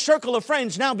 your circle of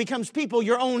friends now becomes people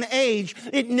your own age.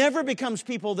 It never becomes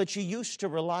people that you used to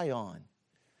rely on.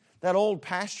 That old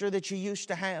pastor that you used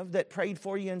to have that prayed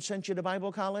for you and sent you to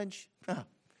Bible college,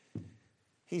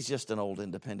 he's just an old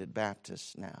independent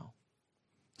Baptist now.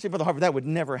 See, Brother Harper, that would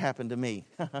never happen to me.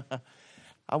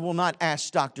 I will not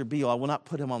ask Dr. Beale, I will not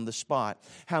put him on the spot,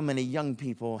 how many young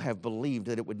people have believed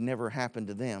that it would never happen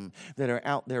to them that are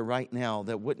out there right now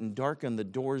that wouldn't darken the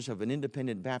doors of an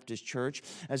independent Baptist church.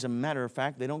 As a matter of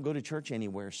fact, they don't go to church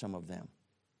anywhere, some of them.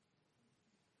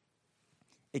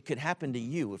 It could happen to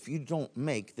you if you don't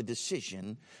make the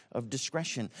decision of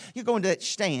discretion. You go into that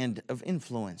stand of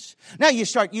influence. Now you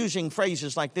start using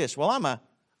phrases like this. Well, I'm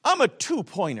a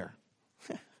two-pointer.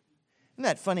 Isn't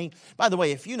that funny? By the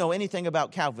way, if you know anything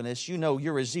about Calvinists, you know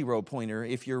you're a zero-pointer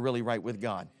if you're really right with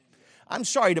God. I'm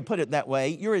sorry to put it that way.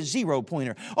 You're a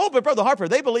zero-pointer. Oh, but Brother Harper,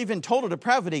 they believe in total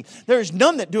depravity. There's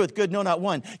none that doeth good, no, not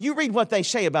one. You read what they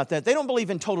say about that. They don't believe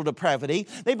in total depravity.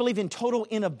 They believe in total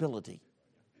inability.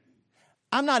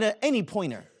 I'm not any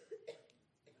pointer.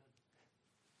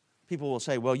 People will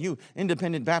say, well, you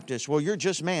independent Baptists, well, you're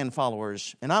just man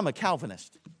followers, and I'm a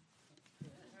Calvinist.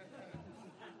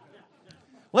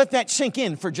 Let that sink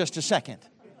in for just a second.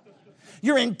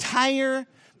 Your entire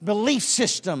belief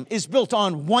system is built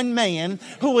on one man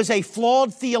who was a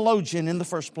flawed theologian in the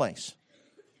first place.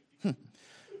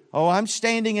 Oh, I'm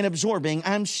standing and absorbing.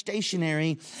 I'm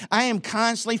stationary. I am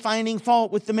constantly finding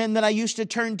fault with the men that I used to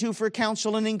turn to for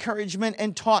counsel and encouragement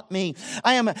and taught me.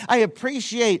 I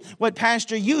appreciate what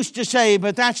pastor used to say,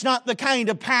 but that's not the kind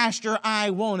of pastor I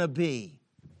want to be.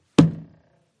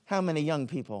 How many young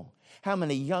people, how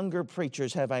many younger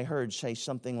preachers have I heard say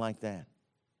something like that?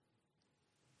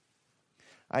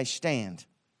 I stand.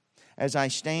 As I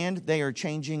stand, they are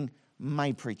changing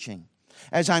my preaching.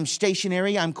 As I'm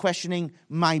stationary, I'm questioning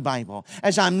my Bible.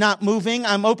 As I'm not moving,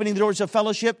 I'm opening the doors of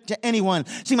fellowship to anyone.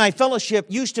 See, my fellowship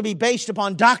used to be based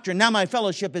upon doctrine. Now my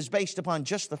fellowship is based upon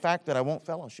just the fact that I won't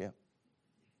fellowship.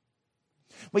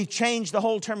 We've changed the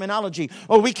whole terminology.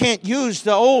 Oh, we can't use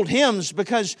the old hymns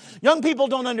because young people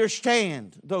don't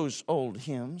understand those old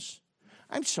hymns.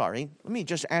 I'm sorry. Let me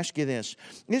just ask you this.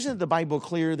 Isn't the Bible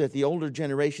clear that the older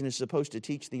generation is supposed to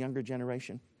teach the younger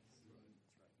generation?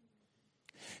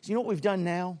 So you know what we've done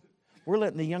now? We're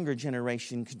letting the younger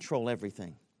generation control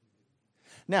everything.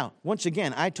 Now, once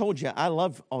again, I told you I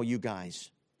love all you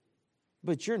guys.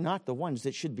 But you're not the ones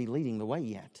that should be leading the way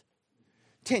yet.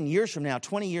 10 years from now,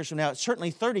 20 years from now,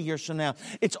 certainly 30 years from now,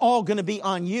 it's all going to be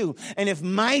on you. And if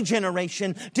my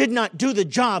generation did not do the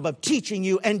job of teaching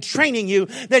you and training you,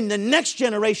 then the next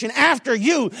generation after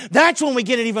you, that's when we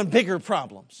get even bigger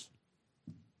problems.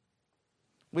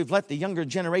 We've let the younger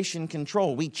generation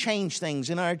control. We change things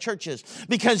in our churches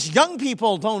because young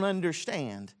people don't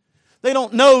understand. They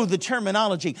don't know the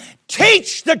terminology.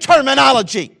 Teach the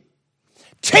terminology.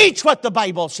 Teach what the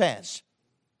Bible says.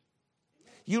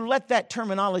 You let that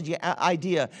terminology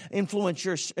idea influence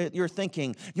your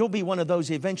thinking. You'll be one of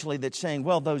those eventually that's saying,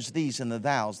 well, those these and the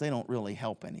thous, they don't really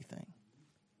help anything.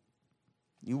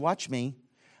 You watch me.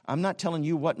 I'm not telling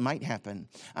you what might happen.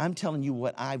 I'm telling you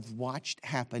what I've watched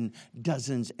happen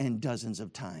dozens and dozens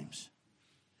of times.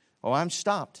 Oh, I'm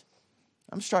stopped.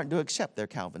 I'm starting to accept their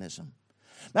Calvinism.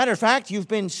 Matter of fact, you've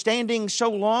been standing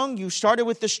so long. You started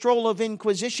with the stroll of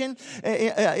inquisitive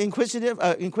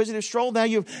stroll. Now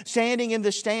you're standing in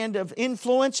the stand of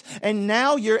influence, and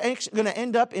now you're going to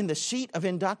end up in the seat of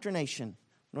indoctrination.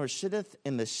 Nor sitteth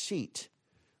in the seat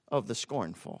of the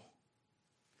scornful.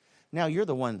 Now you're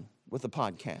the one with the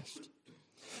podcast.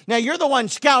 Now you're the one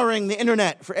scouring the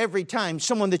internet for every time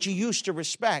someone that you used to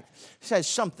respect says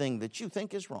something that you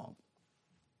think is wrong.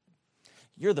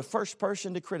 You're the first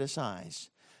person to criticize.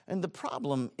 And the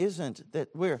problem isn't that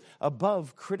we're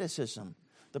above criticism.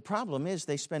 The problem is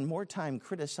they spend more time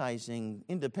criticizing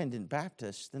independent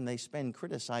Baptists than they spend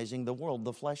criticizing the world,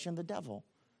 the flesh, and the devil.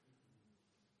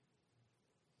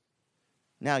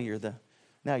 Now you're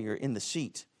in the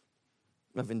seat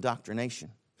of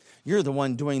indoctrination. You're the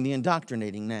one doing the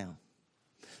indoctrinating now.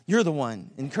 You're the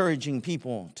one encouraging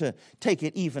people to take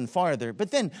it even farther. But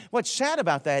then what's sad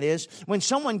about that is when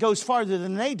someone goes farther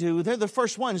than they do, they're the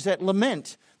first ones that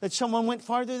lament that someone went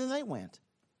farther than they went.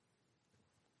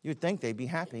 You'd think they'd be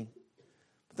happy,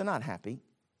 but they're not happy.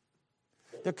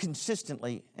 They're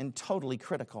consistently and totally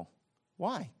critical.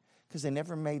 Why? Because they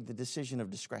never made the decision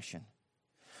of discretion.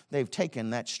 They've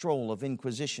taken that stroll of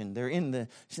inquisition.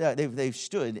 They've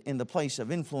stood in the place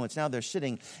of influence. Now they're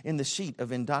sitting in the seat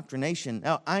of indoctrination.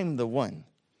 Now I'm the one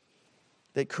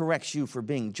that corrects you for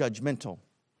being judgmental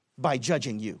by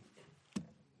judging you.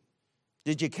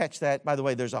 Did you catch that? By the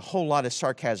way, there's a whole lot of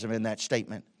sarcasm in that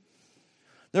statement.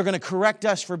 They're going to correct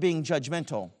us for being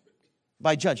judgmental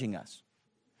by judging us.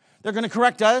 They're going to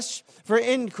correct us for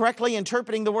incorrectly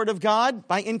interpreting the Word of God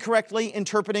by incorrectly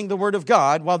interpreting the Word of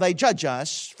God while they judge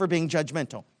us for being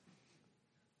judgmental.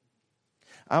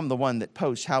 I'm the one that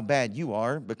posts how bad you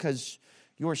are because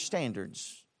your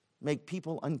standards make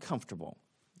people uncomfortable.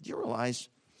 Do you realize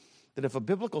that if a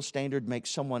biblical standard makes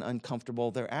someone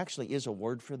uncomfortable, there actually is a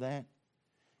word for that?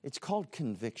 It's called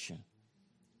conviction.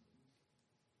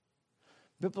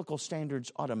 Biblical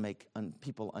standards ought to make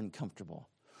people uncomfortable.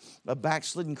 A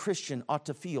backslidden Christian ought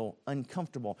to feel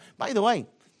uncomfortable. By the way,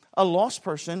 a lost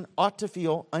person ought to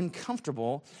feel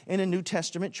uncomfortable in a New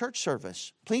Testament church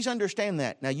service. Please understand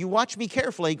that. Now, you watch me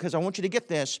carefully because I want you to get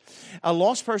this. A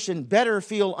lost person better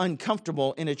feel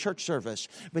uncomfortable in a church service,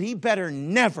 but he better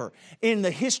never, in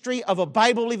the history of a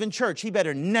Bible-believing church, he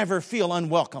better never feel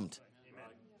unwelcomed.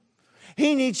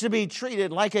 He needs to be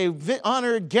treated like a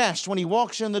honored guest when he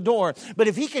walks in the door. But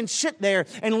if he can sit there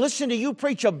and listen to you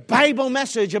preach a Bible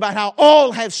message about how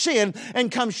all have sinned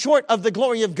and come short of the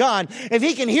glory of God, if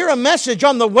he can hear a message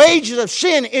on the wages of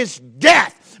sin is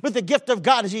death, but the gift of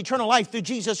God is eternal life through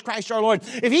Jesus Christ our Lord,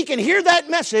 if he can hear that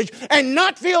message and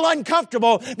not feel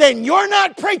uncomfortable, then you're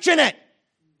not preaching it.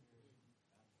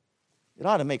 It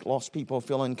ought to make lost people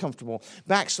feel uncomfortable.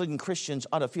 Backslidden Christians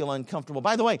ought to feel uncomfortable.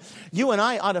 By the way, you and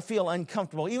I ought to feel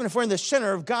uncomfortable. Even if we're in the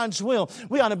center of God's will,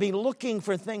 we ought to be looking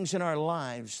for things in our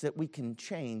lives that we can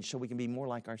change so we can be more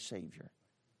like our Savior.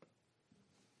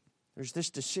 There's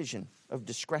this decision of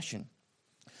discretion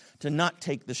to not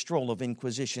take the stroll of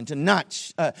inquisition, to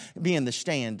not be in the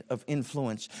stand of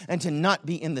influence, and to not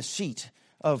be in the seat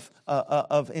of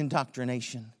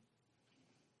indoctrination.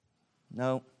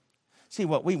 No. See,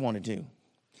 what we want to do,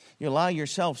 you allow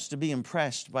yourselves to be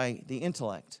impressed by the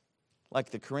intellect, like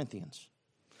the Corinthians.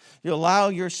 You allow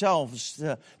yourselves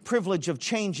the privilege of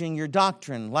changing your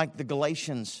doctrine, like the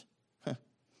Galatians.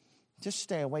 Just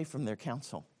stay away from their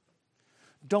counsel.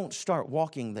 Don't start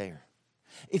walking there.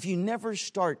 If you never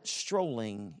start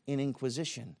strolling in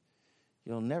inquisition,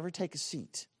 you'll never take a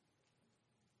seat.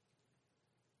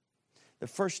 The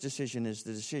first decision is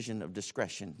the decision of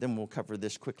discretion. Then we'll cover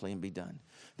this quickly and be done.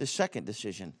 The second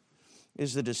decision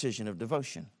is the decision of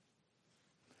devotion.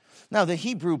 Now, the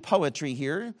Hebrew poetry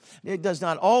here, it does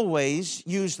not always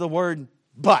use the word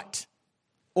but.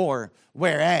 or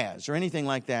whereas or anything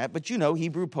like that. But you know,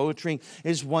 Hebrew poetry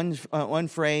is one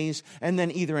phrase and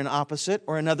then either an opposite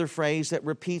or another phrase that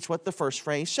repeats what the first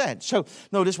phrase said. So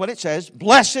notice what it says.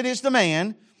 Blessed is the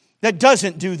man that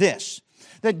doesn't do this,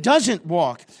 that doesn't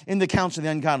walk in the counsel of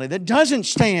the ungodly, that doesn't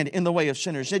stand in the way of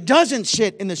sinners, that doesn't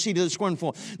sit in the seat of the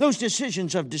scornful, those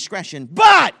decisions of discretion.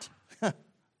 But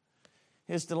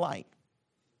his delight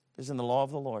is in the law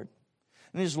of the Lord.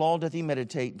 And his law doth he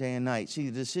meditate day and night. See,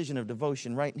 the decision of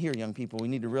devotion right here, young people, we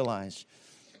need to realize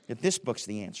that this book's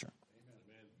the answer.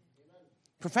 Amen.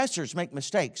 Professors make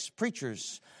mistakes.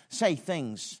 Preachers say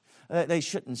things that they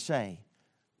shouldn't say.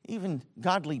 Even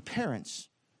godly parents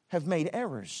have made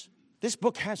errors. This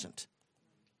book hasn't.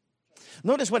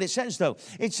 Notice what it says, though.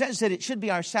 It says that it should be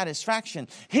our satisfaction.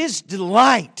 His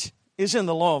delight is in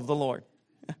the law of the Lord.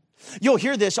 You'll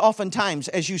hear this oftentimes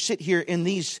as you sit here in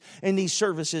these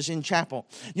services in chapel.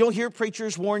 You'll hear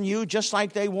preachers warn you just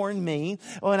like they warned me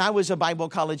when I was a Bible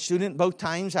college student. Both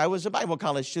times I was a Bible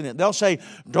college student. They'll say,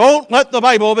 don't let the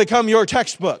Bible become your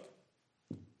textbook.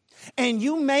 And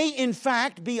you may, in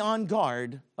fact, be on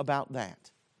guard about that.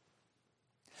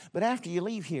 But after you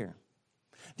leave here,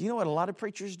 do you know what a lot of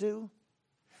preachers do?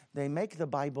 They make the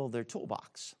Bible their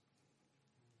toolbox.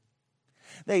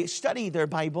 They study their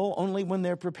Bible only when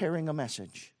they're preparing a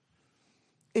message.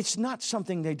 It's not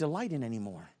something they delight in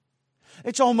anymore.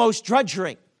 It's almost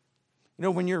drudgery. You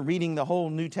know, when you're reading the whole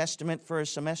New Testament for a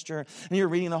semester and you're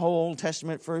reading the whole Old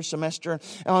Testament for a semester,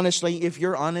 honestly, if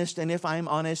you're honest and if I'm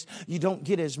honest, you don't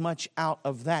get as much out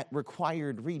of that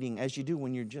required reading as you do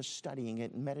when you're just studying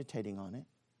it and meditating on it.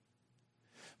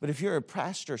 But if you're a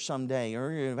pastor someday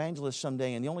or you're an evangelist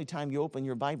someday and the only time you open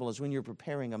your Bible is when you're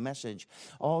preparing a message,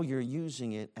 all you're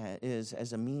using it is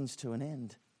as a means to an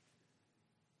end.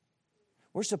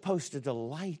 We're supposed to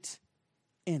delight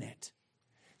in it.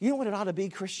 You know what it ought to be,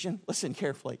 Christian? Listen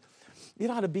carefully.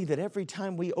 It ought to be that every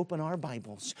time we open our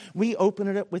Bibles, we open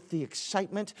it up with the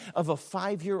excitement of a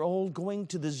 5-year-old going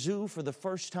to the zoo for the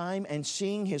first time and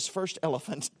seeing his first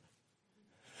elephant.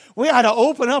 We ought to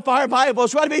open up our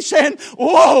Bibles. We ought to be saying,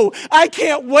 whoa, I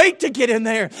can't wait to get in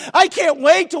there. I can't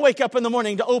wait to wake up in the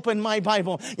morning to open my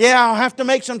Bible. Yeah, I'll have to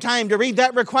make some time to read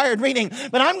that required reading,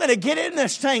 but I'm going to get in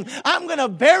this thing. I'm going to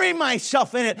bury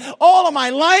myself in it. All of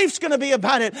my life's going to be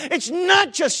about it. It's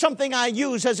not just something I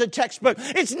use as a textbook.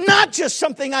 It's not just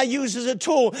something I use as a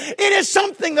tool. It is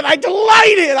something that I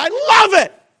delight in. I love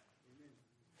it.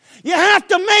 You have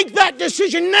to make that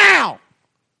decision now.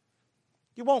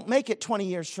 You won't make it 20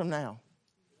 years from now.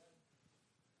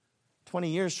 20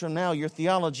 years from now, your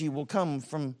theology will come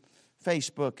from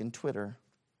Facebook and Twitter.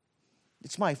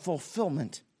 It's my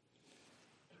fulfillment.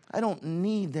 I don't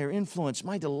need their influence.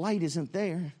 My delight isn't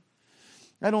there.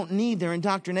 I don't need their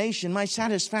indoctrination. My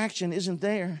satisfaction isn't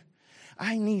there.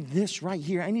 I need this right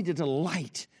here. I need to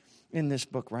delight in this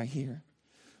book right here.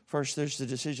 First, there's the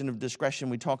decision of discretion.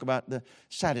 We talk about the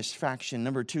satisfaction.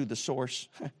 Number 2, the source.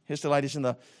 His delight is in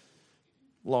the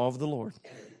law of the Lord.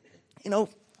 You know,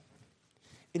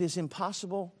 it is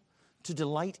impossible to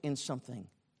delight in something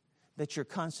that you're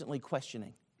constantly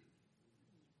questioning.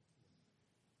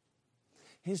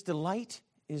 His delight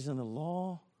is in the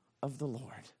law of the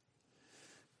Lord.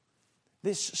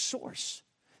 This source,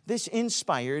 this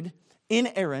inspired,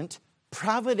 inerrant,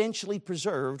 providentially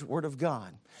preserved Word of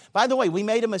God. By the way, we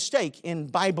made a mistake in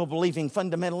Bible-believing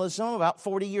fundamentalism about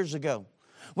 40 years ago.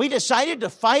 We decided to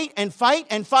fight and fight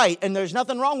and fight, and there's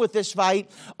nothing wrong with this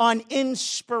fight, on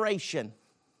inspiration.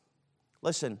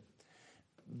 Listen,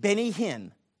 Benny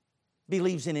Hinn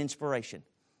believes in inspiration.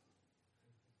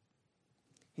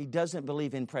 He doesn't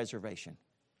believe in preservation.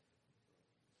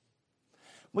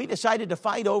 We decided to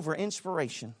fight over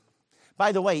inspiration.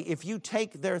 By the way, if you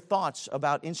take their thoughts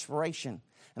about inspiration,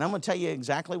 and I'm going to tell you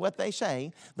exactly what they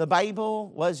say. The Bible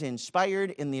was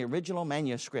inspired in the original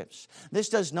manuscripts. This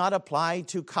does not apply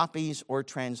to copies or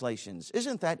translations.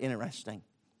 Isn't that interesting?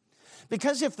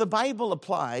 Because if the Bible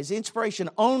applies, inspiration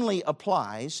only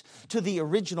applies to the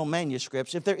original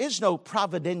manuscripts. If there is no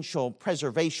providential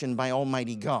preservation by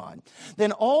Almighty God,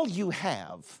 then all you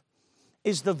have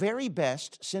is the very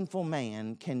best sinful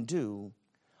man can do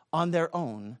on their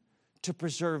own to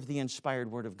preserve the inspired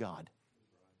Word of God.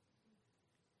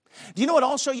 Do you know what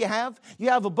also you have? You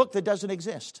have a book that doesn't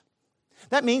exist.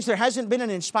 That means there hasn't been an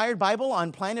inspired Bible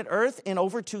on planet Earth in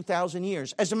over 2,000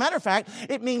 years. As a matter of fact,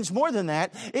 it means more than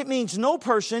that. It means no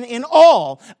person in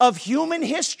all of human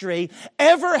history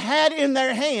ever had in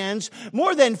their hands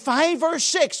more than 5 or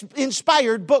 6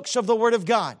 inspired books of the Word of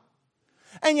God.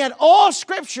 And yet all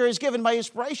Scripture is given by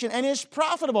inspiration and is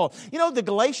profitable. You know, the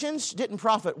Galatians didn't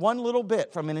profit one little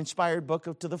bit from an inspired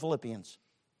book to the Philippians.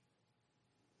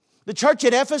 The church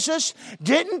at Ephesus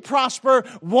didn't prosper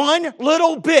one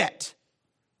little bit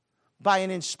by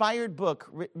an inspired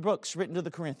books written to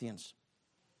the Corinthians.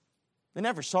 They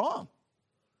never saw them.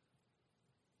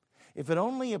 If it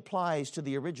only applies to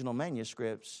the original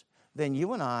manuscripts, then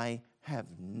you and I have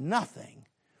nothing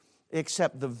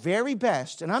except the very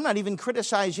best, and I'm not even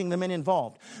criticizing the men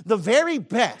involved, the very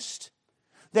best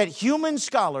that human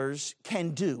scholars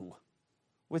can do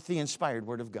with the inspired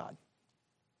Word of God.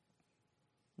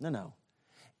 No.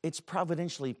 It's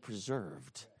providentially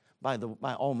preserved by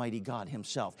Almighty God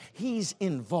Himself. He's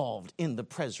involved in the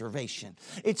preservation.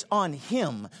 It's on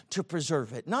Him to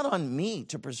preserve it, not on me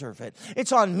to preserve it.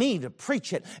 It's on me to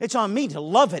preach it. It's on me to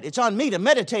love it. It's on me to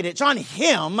meditate it. It's on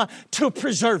Him to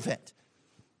preserve it.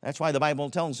 That's why the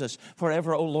Bible tells us,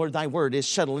 forever, O Lord, thy word is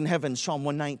settled in heaven. Psalm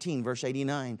 119, verse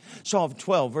 89. Psalm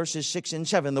 12, verses 6 and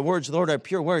 7. The words of the Lord are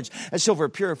pure words, as silver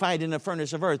purified in a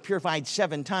furnace of earth, purified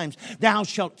 7 times. Thou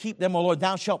shalt keep them, O Lord.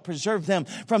 Thou shalt preserve them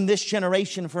from this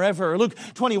generation forever. Luke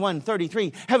 21,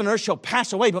 33. Heaven and earth shall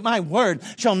pass away, but my word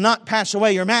shall not pass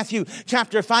away. Or Matthew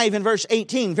chapter 5 and verse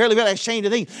 18. Verily, verily, I say unto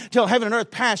thee, till heaven and earth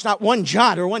pass, not one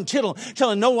jot or one tittle shall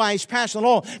in no wise pass at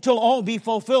all, till all be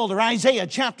fulfilled. Or Isaiah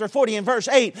chapter 40 and verse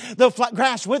 8. The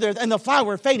grass withereth and the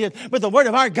flower fadeth, but the word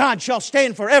of our God shall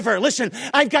stand forever. Listen,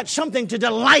 I've got something to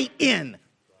delight in.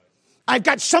 I've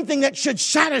got something that should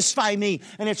satisfy me,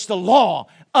 and it's the law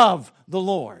of the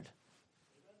Lord.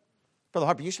 Brother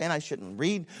Harper, you saying I shouldn't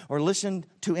read or listen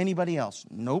to anybody else?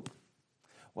 Nope.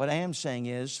 What I am saying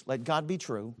is, let God be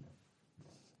true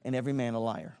and every man a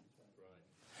liar.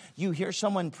 You hear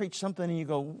someone preach something and you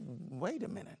go, wait a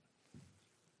minute.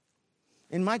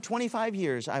 In my 25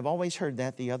 years, I've always heard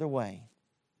that the other way.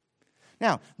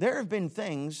 Now, there have been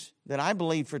things that I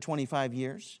believed for 25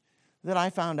 years that I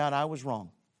found out I was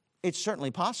wrong. It's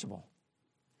certainly possible.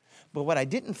 But what I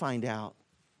didn't find out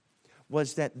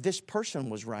was that this person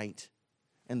was right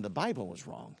and the Bible was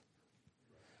wrong.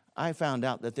 I found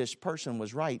out that this person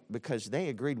was right because they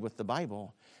agreed with the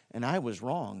Bible, and I was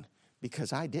wrong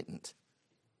because I didn't.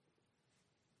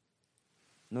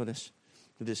 Notice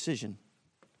the decision.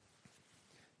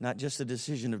 Not just the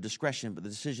decision of discretion, but the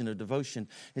decision of devotion.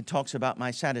 It talks about my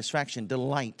satisfaction,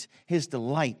 delight. His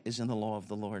delight is in the law of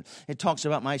the Lord. It talks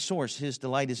about my source. His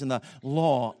delight is in the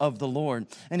law of the Lord.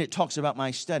 And it talks about my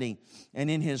study. And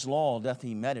in His law doth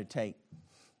He meditate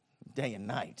day and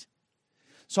night.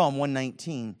 Psalm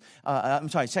 119,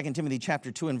 2 Timothy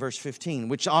chapter 2 and verse 15,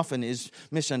 which often is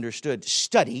misunderstood.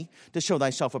 Study to show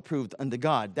thyself approved unto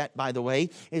God. That, by the way,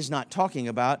 is not talking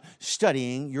about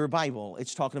studying your Bible.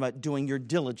 It's talking about doing your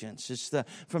diligence. It's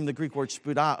from the Greek word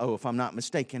spudao, if I'm not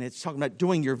mistaken. It's talking about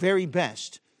doing your very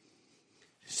best.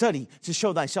 Study to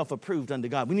show thyself approved unto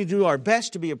God. We need to do our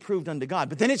best to be approved unto God.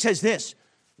 But then it says this,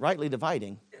 rightly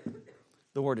dividing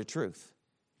the word of truth.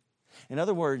 In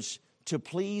other words, to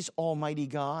please Almighty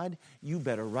God, you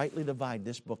better rightly divide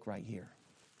this book right here.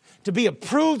 To be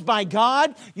approved by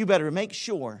God, you better make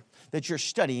sure that you're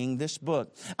studying this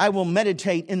book. I will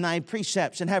meditate in thy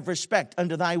precepts and have respect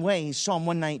unto thy ways. Psalm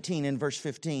 119 and verse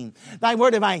 15. Thy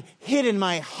word have I hid in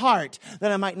my heart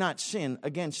that I might not sin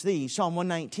against thee. Psalm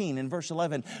 119 and verse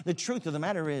 11. The truth of the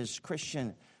matter is,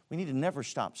 Christian, we need to never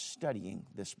stop studying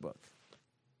this book.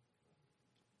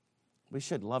 We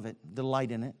should love it,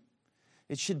 delight in it.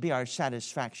 It should be our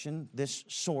satisfaction, this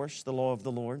source, the law of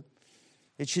the Lord.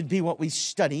 It should be what we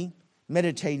study,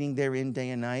 meditating therein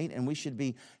day and night, and we should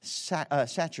be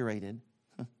saturated.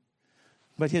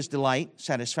 But His delight,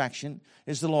 satisfaction,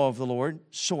 is the law of the Lord,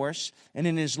 source, and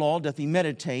in His law doth He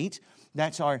meditate.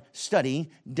 That's our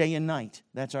study day and night.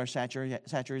 That's our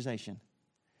saturation.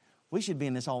 We should be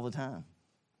in this all the time.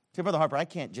 Say, Brother Harper, I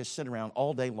can't just sit around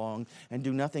all day long and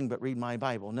do nothing but read my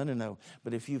Bible. No.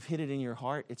 But if you've hid it in your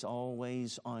heart, it's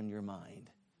always on your mind.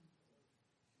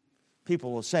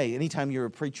 People will say, anytime you're a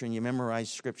preacher and you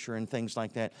memorize Scripture and things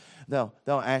like that, they'll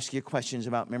ask you questions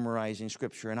about memorizing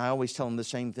Scripture. And I always tell them the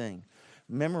same thing.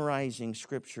 Memorizing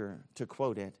Scripture, to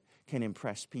quote it, can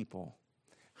impress people.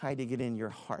 Hiding it in your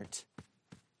heart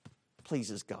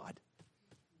pleases God.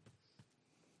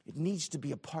 It needs to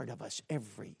be a part of us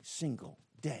every single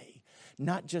day.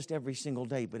 Not just every single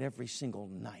day, but every single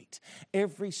night.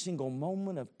 Every single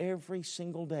moment of every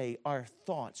single day, our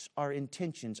thoughts, our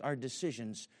intentions, our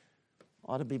decisions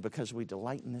ought to be because we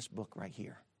delight in this book right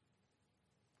here.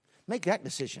 Make that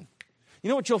decision. You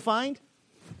know what you'll find?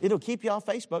 It'll keep you off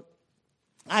Facebook.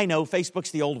 I know Facebook's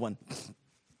the old one.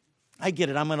 I get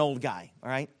it. I'm an old guy, all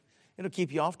right? It'll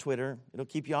keep you off Twitter. It'll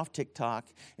keep you off TikTok.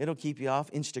 It'll keep you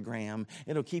off Instagram.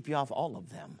 It'll keep you off all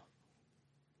of them.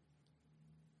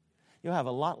 You'll have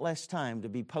a lot less time to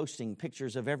be posting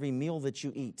pictures of every meal that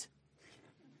you eat.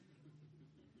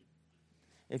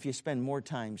 if you spend more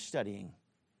time studying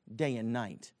day and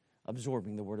night,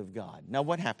 absorbing the Word of God. Now,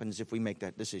 what happens if we make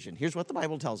that decision? Here's what the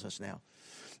Bible tells us now.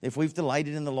 If we've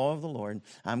delighted in the law of the Lord,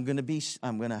 I'm going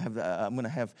to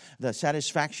have the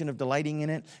satisfaction of delighting in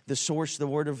it, the source, the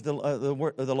word of the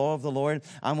law of the Lord.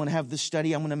 I'm going to have the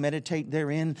study. I'm going to meditate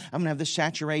therein. I'm going to have the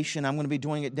saturation. I'm going to be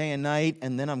doing it day and night,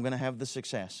 and then I'm going to have the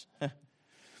success.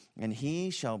 And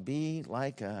he shall be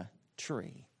like a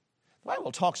tree. The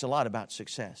Bible talks a lot about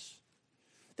success.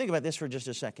 Think about this for just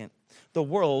a second. The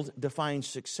world defines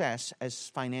success as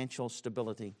financial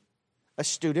stability. A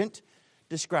student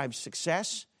describes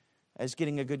success as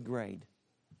getting a good grade.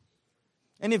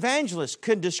 An evangelist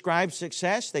could describe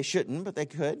success, they shouldn't, but they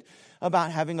could,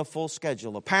 about having a full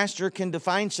schedule. A pastor can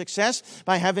define success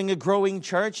by having a growing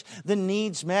church, the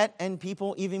needs met, and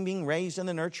people even being raised in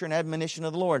the nurture and admonition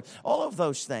of the Lord. All of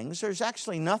those things, there's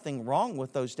actually nothing wrong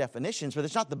with those definitions, but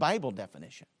it's not the Bible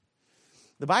definition.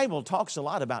 The Bible talks a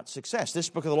lot about success. This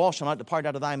book of the law shall not depart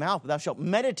out of thy mouth, but thou shalt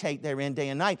meditate therein day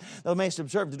and night. Thou mayest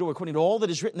observe to do according to all that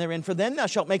is written therein. For then thou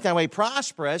shalt make thy way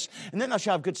prosperous, and then thou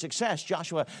shalt have good success.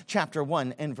 Joshua chapter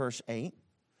 1 and verse 8.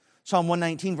 Psalm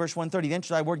 119 verse 130. The answer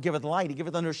to thy word giveth light. It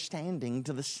giveth understanding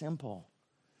to the simple.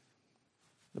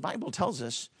 The Bible tells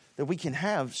us that we can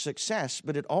have success,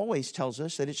 but it always tells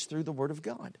us that it's through the Word of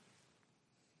God.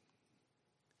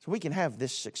 So we can have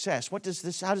this success. How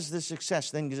does this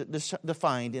success then get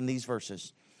defined in these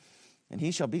verses? And he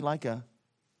shall be like a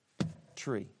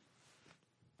tree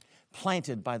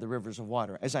planted by the rivers of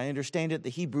water. As I understand it, the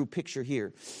Hebrew picture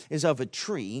here is of a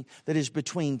tree that is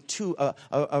between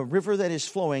a river that is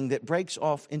flowing that breaks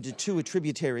off into two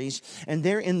tributaries, and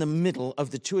they're in the middle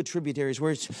of the two tributaries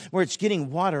where it's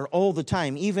getting water all the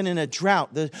time. Even in a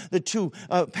drought, the two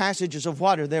passages of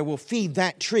water there will feed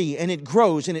that tree, and it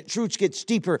grows, and its roots gets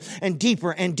deeper and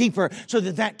deeper and deeper, so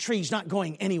that tree's not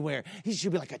going anywhere. He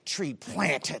should be like a tree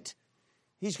planted.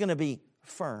 He's going to be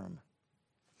firm.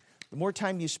 The more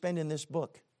time you spend in this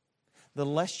book, the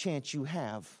less chance you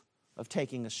have of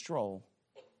taking a stroll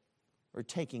or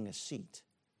taking a seat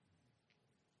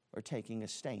or taking a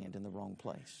stand in the wrong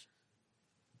place.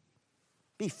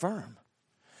 Be firm.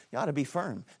 You ought to be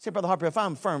firm. Say, Brother Harper, if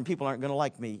I'm firm, people aren't going to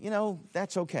like me.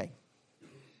 That's okay.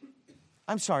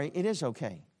 I'm sorry, it is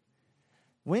okay.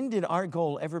 When did our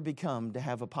goal ever become to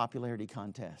have a popularity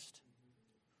contest?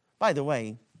 By the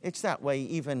way, it's that way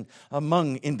even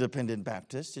among independent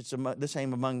Baptists. It's the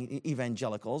same among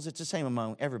evangelicals. It's the same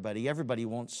among everybody. Everybody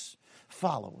wants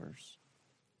followers.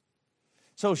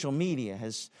 Social media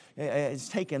has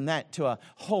taken that to a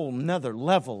whole nother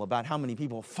level about how many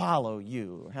people follow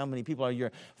you, or how many people are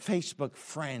your Facebook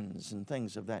friends and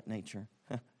things of that nature.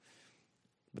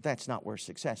 But that's not where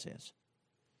success is.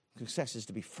 Success is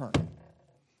to be firm.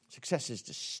 Success is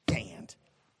to stand.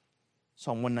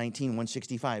 Psalm 119,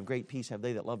 165, great peace have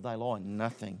they that love thy law, and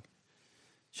nothing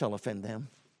shall offend them.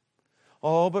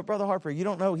 Oh, but Brother Harper, you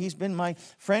don't know, he's been my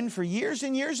friend for years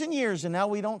and years and years, and now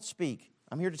we don't speak.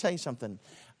 I'm here to tell you something.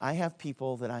 I have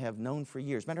people that I have known for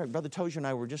years. Matter of fact, Brother Tozier and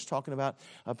I were just talking about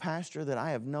a pastor that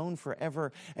I have known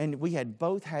forever, and we had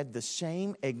both had the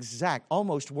same exact,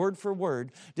 almost word for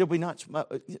word, did we not,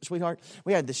 sweetheart?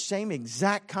 We had the same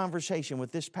exact conversation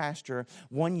with this pastor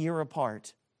 1 year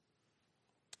apart.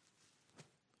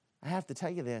 I have to tell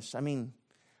you this.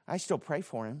 I still pray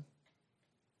for him,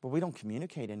 but we don't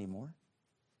communicate anymore.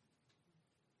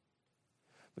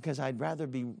 Because I'd rather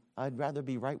be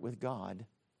right with God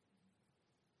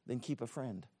than keep a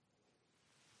friend.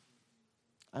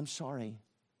 I'm sorry.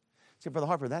 Say, Brother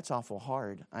Harper, that's awful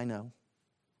hard. I know.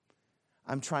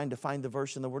 I'm trying to find the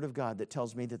verse in the Word of God that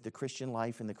tells me that the Christian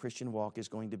life and the Christian walk is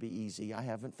going to be easy. I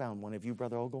haven't found one. Have you,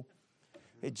 Brother Ogle?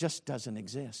 It just doesn't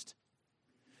exist.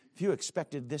 If you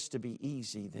expected this to be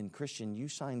easy, then Christian, you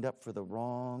signed up for the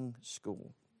wrong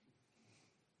school.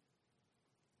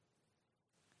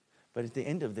 But at the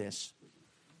end of this,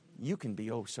 you can be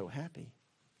oh so happy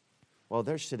while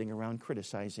they're sitting around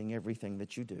criticizing everything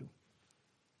that you do.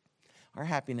 Our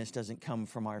happiness doesn't come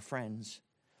from our friends.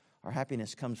 Our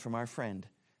happiness comes from our friend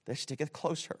that sticketh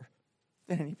closer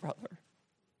than any brother.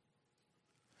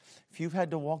 If you've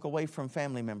had to walk away from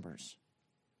family members,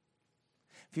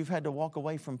 if you've had to walk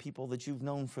away from people that you've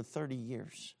known for 30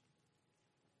 years,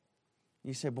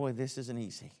 you say, boy, this isn't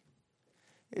easy.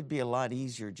 It'd be a lot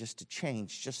easier just to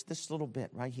change just this little bit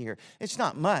right here. It's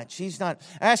not much. He's not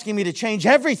asking me to change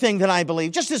everything that I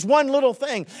believe. Just this one little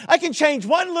thing. I can change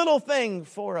one little thing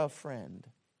for a friend.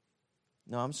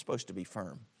 No, I'm supposed to be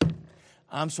firm.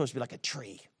 I'm supposed to be like a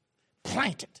tree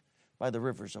planted by the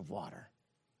rivers of water.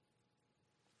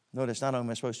 Notice not only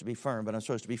am I supposed to be firm, but I'm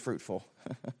supposed to be fruitful.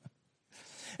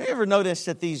 Have you ever noticed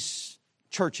that these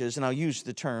churches, and I'll use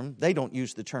the term, they don't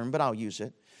use the term, but I'll use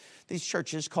it. These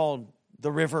churches called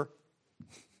the River.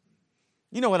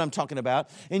 You know what I'm talking about.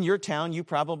 In your town, you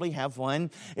probably have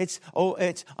one. It's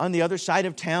on the other side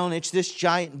of town. It's this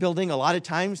giant building. A lot of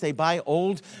times they buy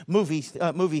old movie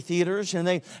theaters and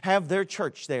they have their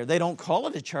church there. They don't call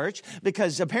it a church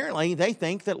because apparently they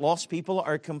think that lost people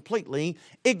are completely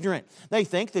ignorant. They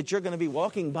think that you're going to be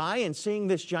walking by and seeing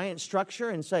this giant structure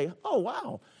and say, oh,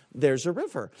 wow, there's a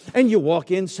river. And you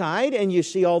walk inside and you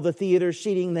see all the theater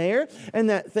seating there and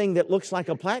that thing that looks like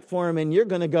a platform, and you're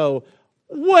going to go,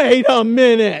 wait a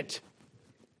minute.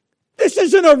 This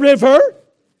isn't a river.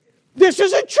 This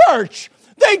is a church.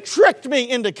 They tricked me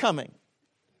into coming.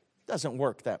 It doesn't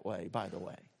work that way, by the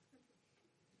way.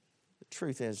 The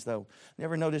truth is, though,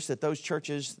 never notice that those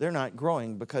churches, they're not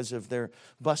growing because of their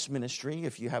bus ministry.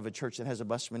 If you have a church that has a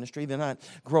bus ministry, they're not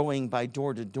growing by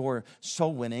door-to-door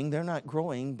soul winning. They're not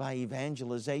growing by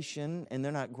evangelization, and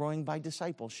they're not growing by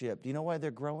discipleship. Do you know why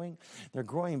they're growing? They're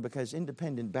growing because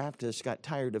independent Baptists got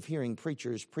tired of hearing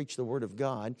preachers preach the Word of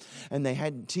God, and they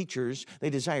had teachers, they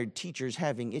desired teachers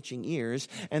having itching ears,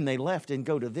 and they left and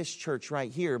go to this church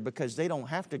right here because they don't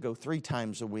have to go 3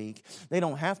 times a week. They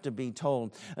don't have to be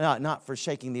told, not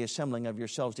forsaking the assembling of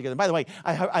yourselves together. By the way,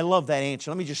 I love that answer.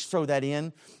 Let me just throw that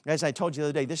in. As I told you the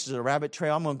other day, this is a rabbit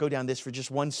trail. I'm going to go down this for just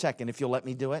 1 second if you'll let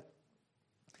me do it.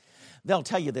 They'll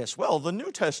tell you this. Well, the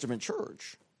New Testament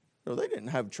church, they didn't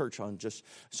have church on just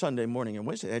Sunday morning and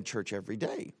Wednesday. They had church every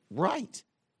day. Right.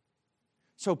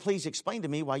 So please explain to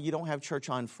me why you don't have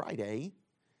church on Friday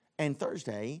and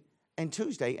Thursday and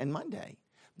Tuesday and Monday.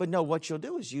 But no, what you'll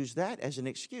do is use that as an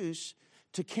excuse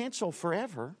to cancel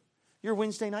forever your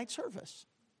Wednesday night service.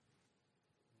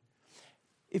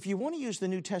 If you want to use the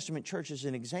New Testament church as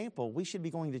an example, we should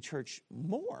be going to church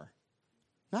more,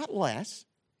 not less.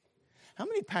 How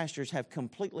many pastors have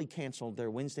completely canceled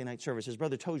their Wednesday night services?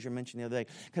 Brother Tozier mentioned the other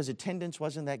day, because attendance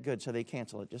wasn't that good, so they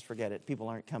canceled it. Just forget it. People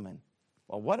aren't coming.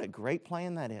 Well, what a great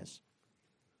plan that is.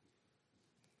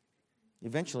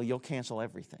 Eventually, you'll cancel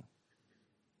everything.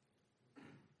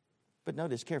 But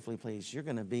notice carefully, please, you're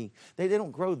going to be, they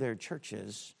don't grow their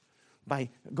churches by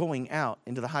going out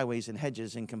into the highways and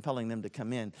hedges and compelling them to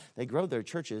come in. They grow their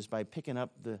churches by picking up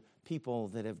the people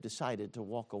that have decided to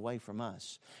walk away from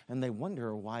us. And they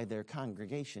wonder why their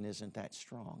congregation isn't that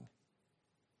strong.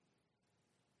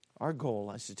 Our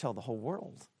goal is to tell the whole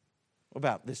world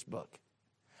about this book.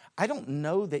 I don't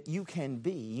know that you can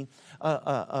be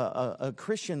a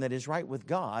Christian that is right with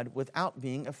God without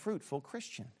being a fruitful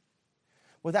Christian,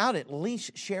 without at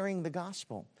least sharing the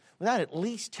gospel, without at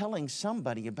least telling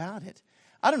somebody about it.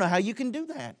 I don't know how you can do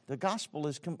that. The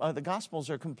Gospels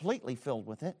are completely filled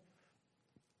with it.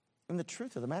 And the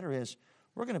truth of the matter is,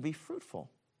 we're going to be fruitful.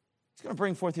 It's going to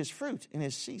bring forth His fruit in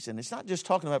His season. It's not just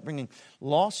talking about bringing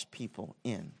lost people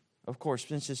in. Of course,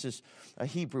 since this is a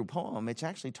Hebrew poem, it's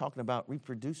actually talking about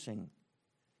reproducing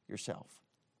yourself.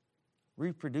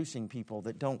 Reproducing people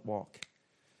that don't walk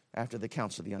after the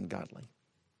counsel of the ungodly,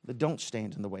 that don't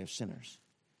stand in the way of sinners,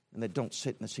 and that don't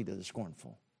sit in the seat of the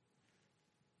scornful.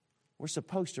 We're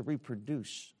supposed to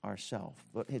reproduce ourselves,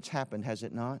 but it's happened, has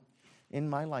it not? In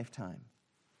my lifetime,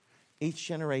 each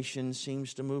generation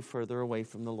seems to move further away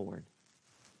from the Lord.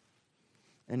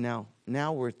 And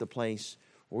now we're at the place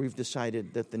where we've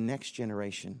decided that the next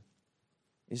generation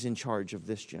is in charge of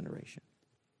this generation.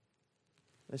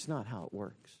 That's not how it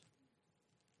works.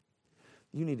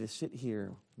 You need to sit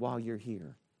here while you're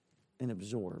here and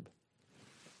absorb.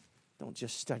 Don't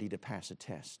just study to pass a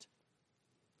test.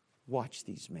 Watch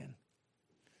these men.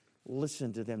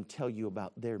 Listen to them tell you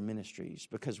about their ministries,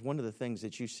 because one of the things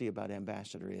that you see about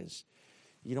Ambassador is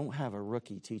you don't have a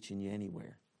rookie teaching you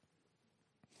anywhere.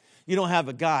 You don't have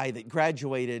a guy that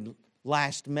graduated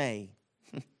last May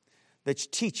that's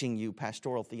teaching you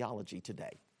pastoral theology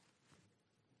today.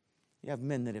 You have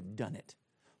men that have done it,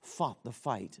 fought the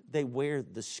fight. They wear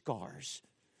the scars.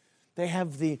 They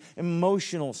have the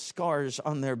emotional scars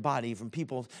on their body from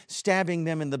people stabbing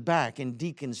them in the back in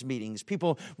deacons' meetings,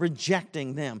 people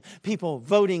rejecting them, people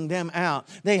voting them out.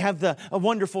 They have the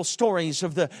wonderful stories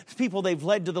of the people they've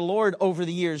led to the Lord over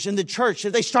the years in the church,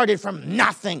 that they started from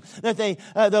nothing, that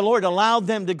the Lord allowed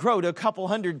them to grow to a couple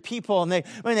hundred people. And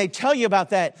when they tell you about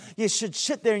that, you should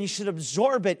sit there and you should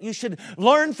absorb it. You should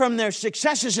learn from their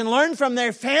successes and learn from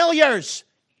their failures.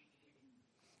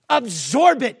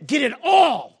 Absorb it. Get it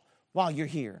all while you're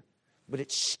here. But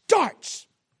it starts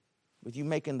with you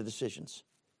making the decisions.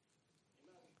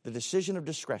 The decision of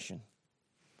discretion.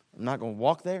 I'm not going to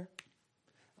walk there.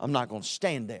 I'm not going to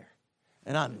stand there.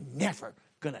 And I'm never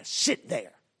going to sit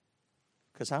there.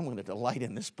 Because I'm going to delight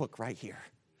in this book right here.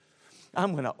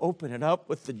 I'm going to open it up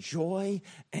with the joy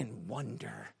and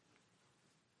wonder.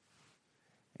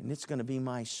 And it's going to be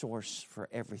my source for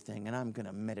everything. And I'm going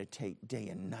to meditate day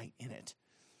and night in it.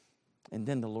 And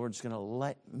then the Lord's going to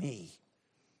let me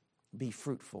be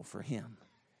fruitful for Him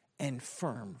and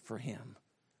firm for Him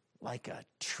like a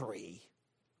tree.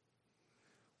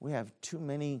 We have too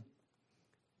many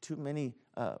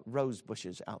rose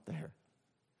bushes out there.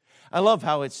 I love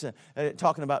how it's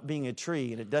talking about being a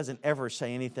tree, and it doesn't ever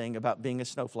say anything about being a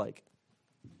snowflake.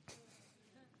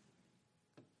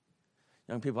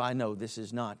 Young people, I know this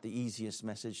is not the easiest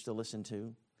message to listen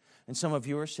to. And some of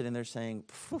you are sitting there saying,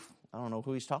 I don't know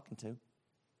who he's talking to.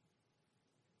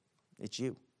 It's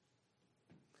you.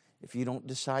 If you don't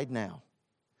decide now,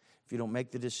 if you don't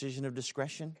make the decision of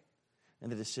discretion and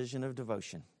the decision of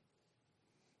devotion,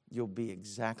 you'll be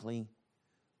exactly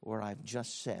where I've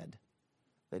just said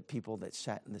that people that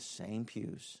sat in the same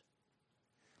pews,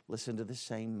 listened to the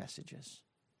same messages,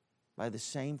 by the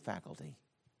same faculty,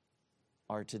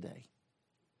 are today.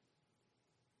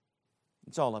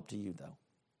 It's all up to you, though.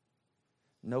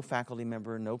 No faculty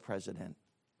member, no president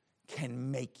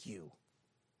can make you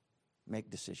make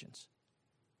decisions.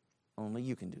 Only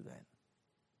you can do that.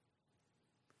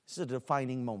 This is a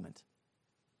defining moment.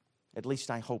 At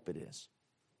least I hope it is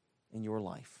in your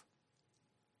life.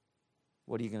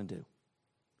 What are you going to do?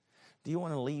 Do you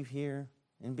want to leave here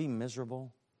and be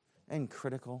miserable and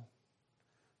critical?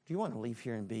 Do you want to leave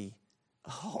here and be,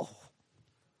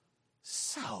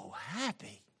 so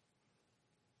happy?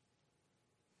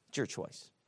 It's your choice.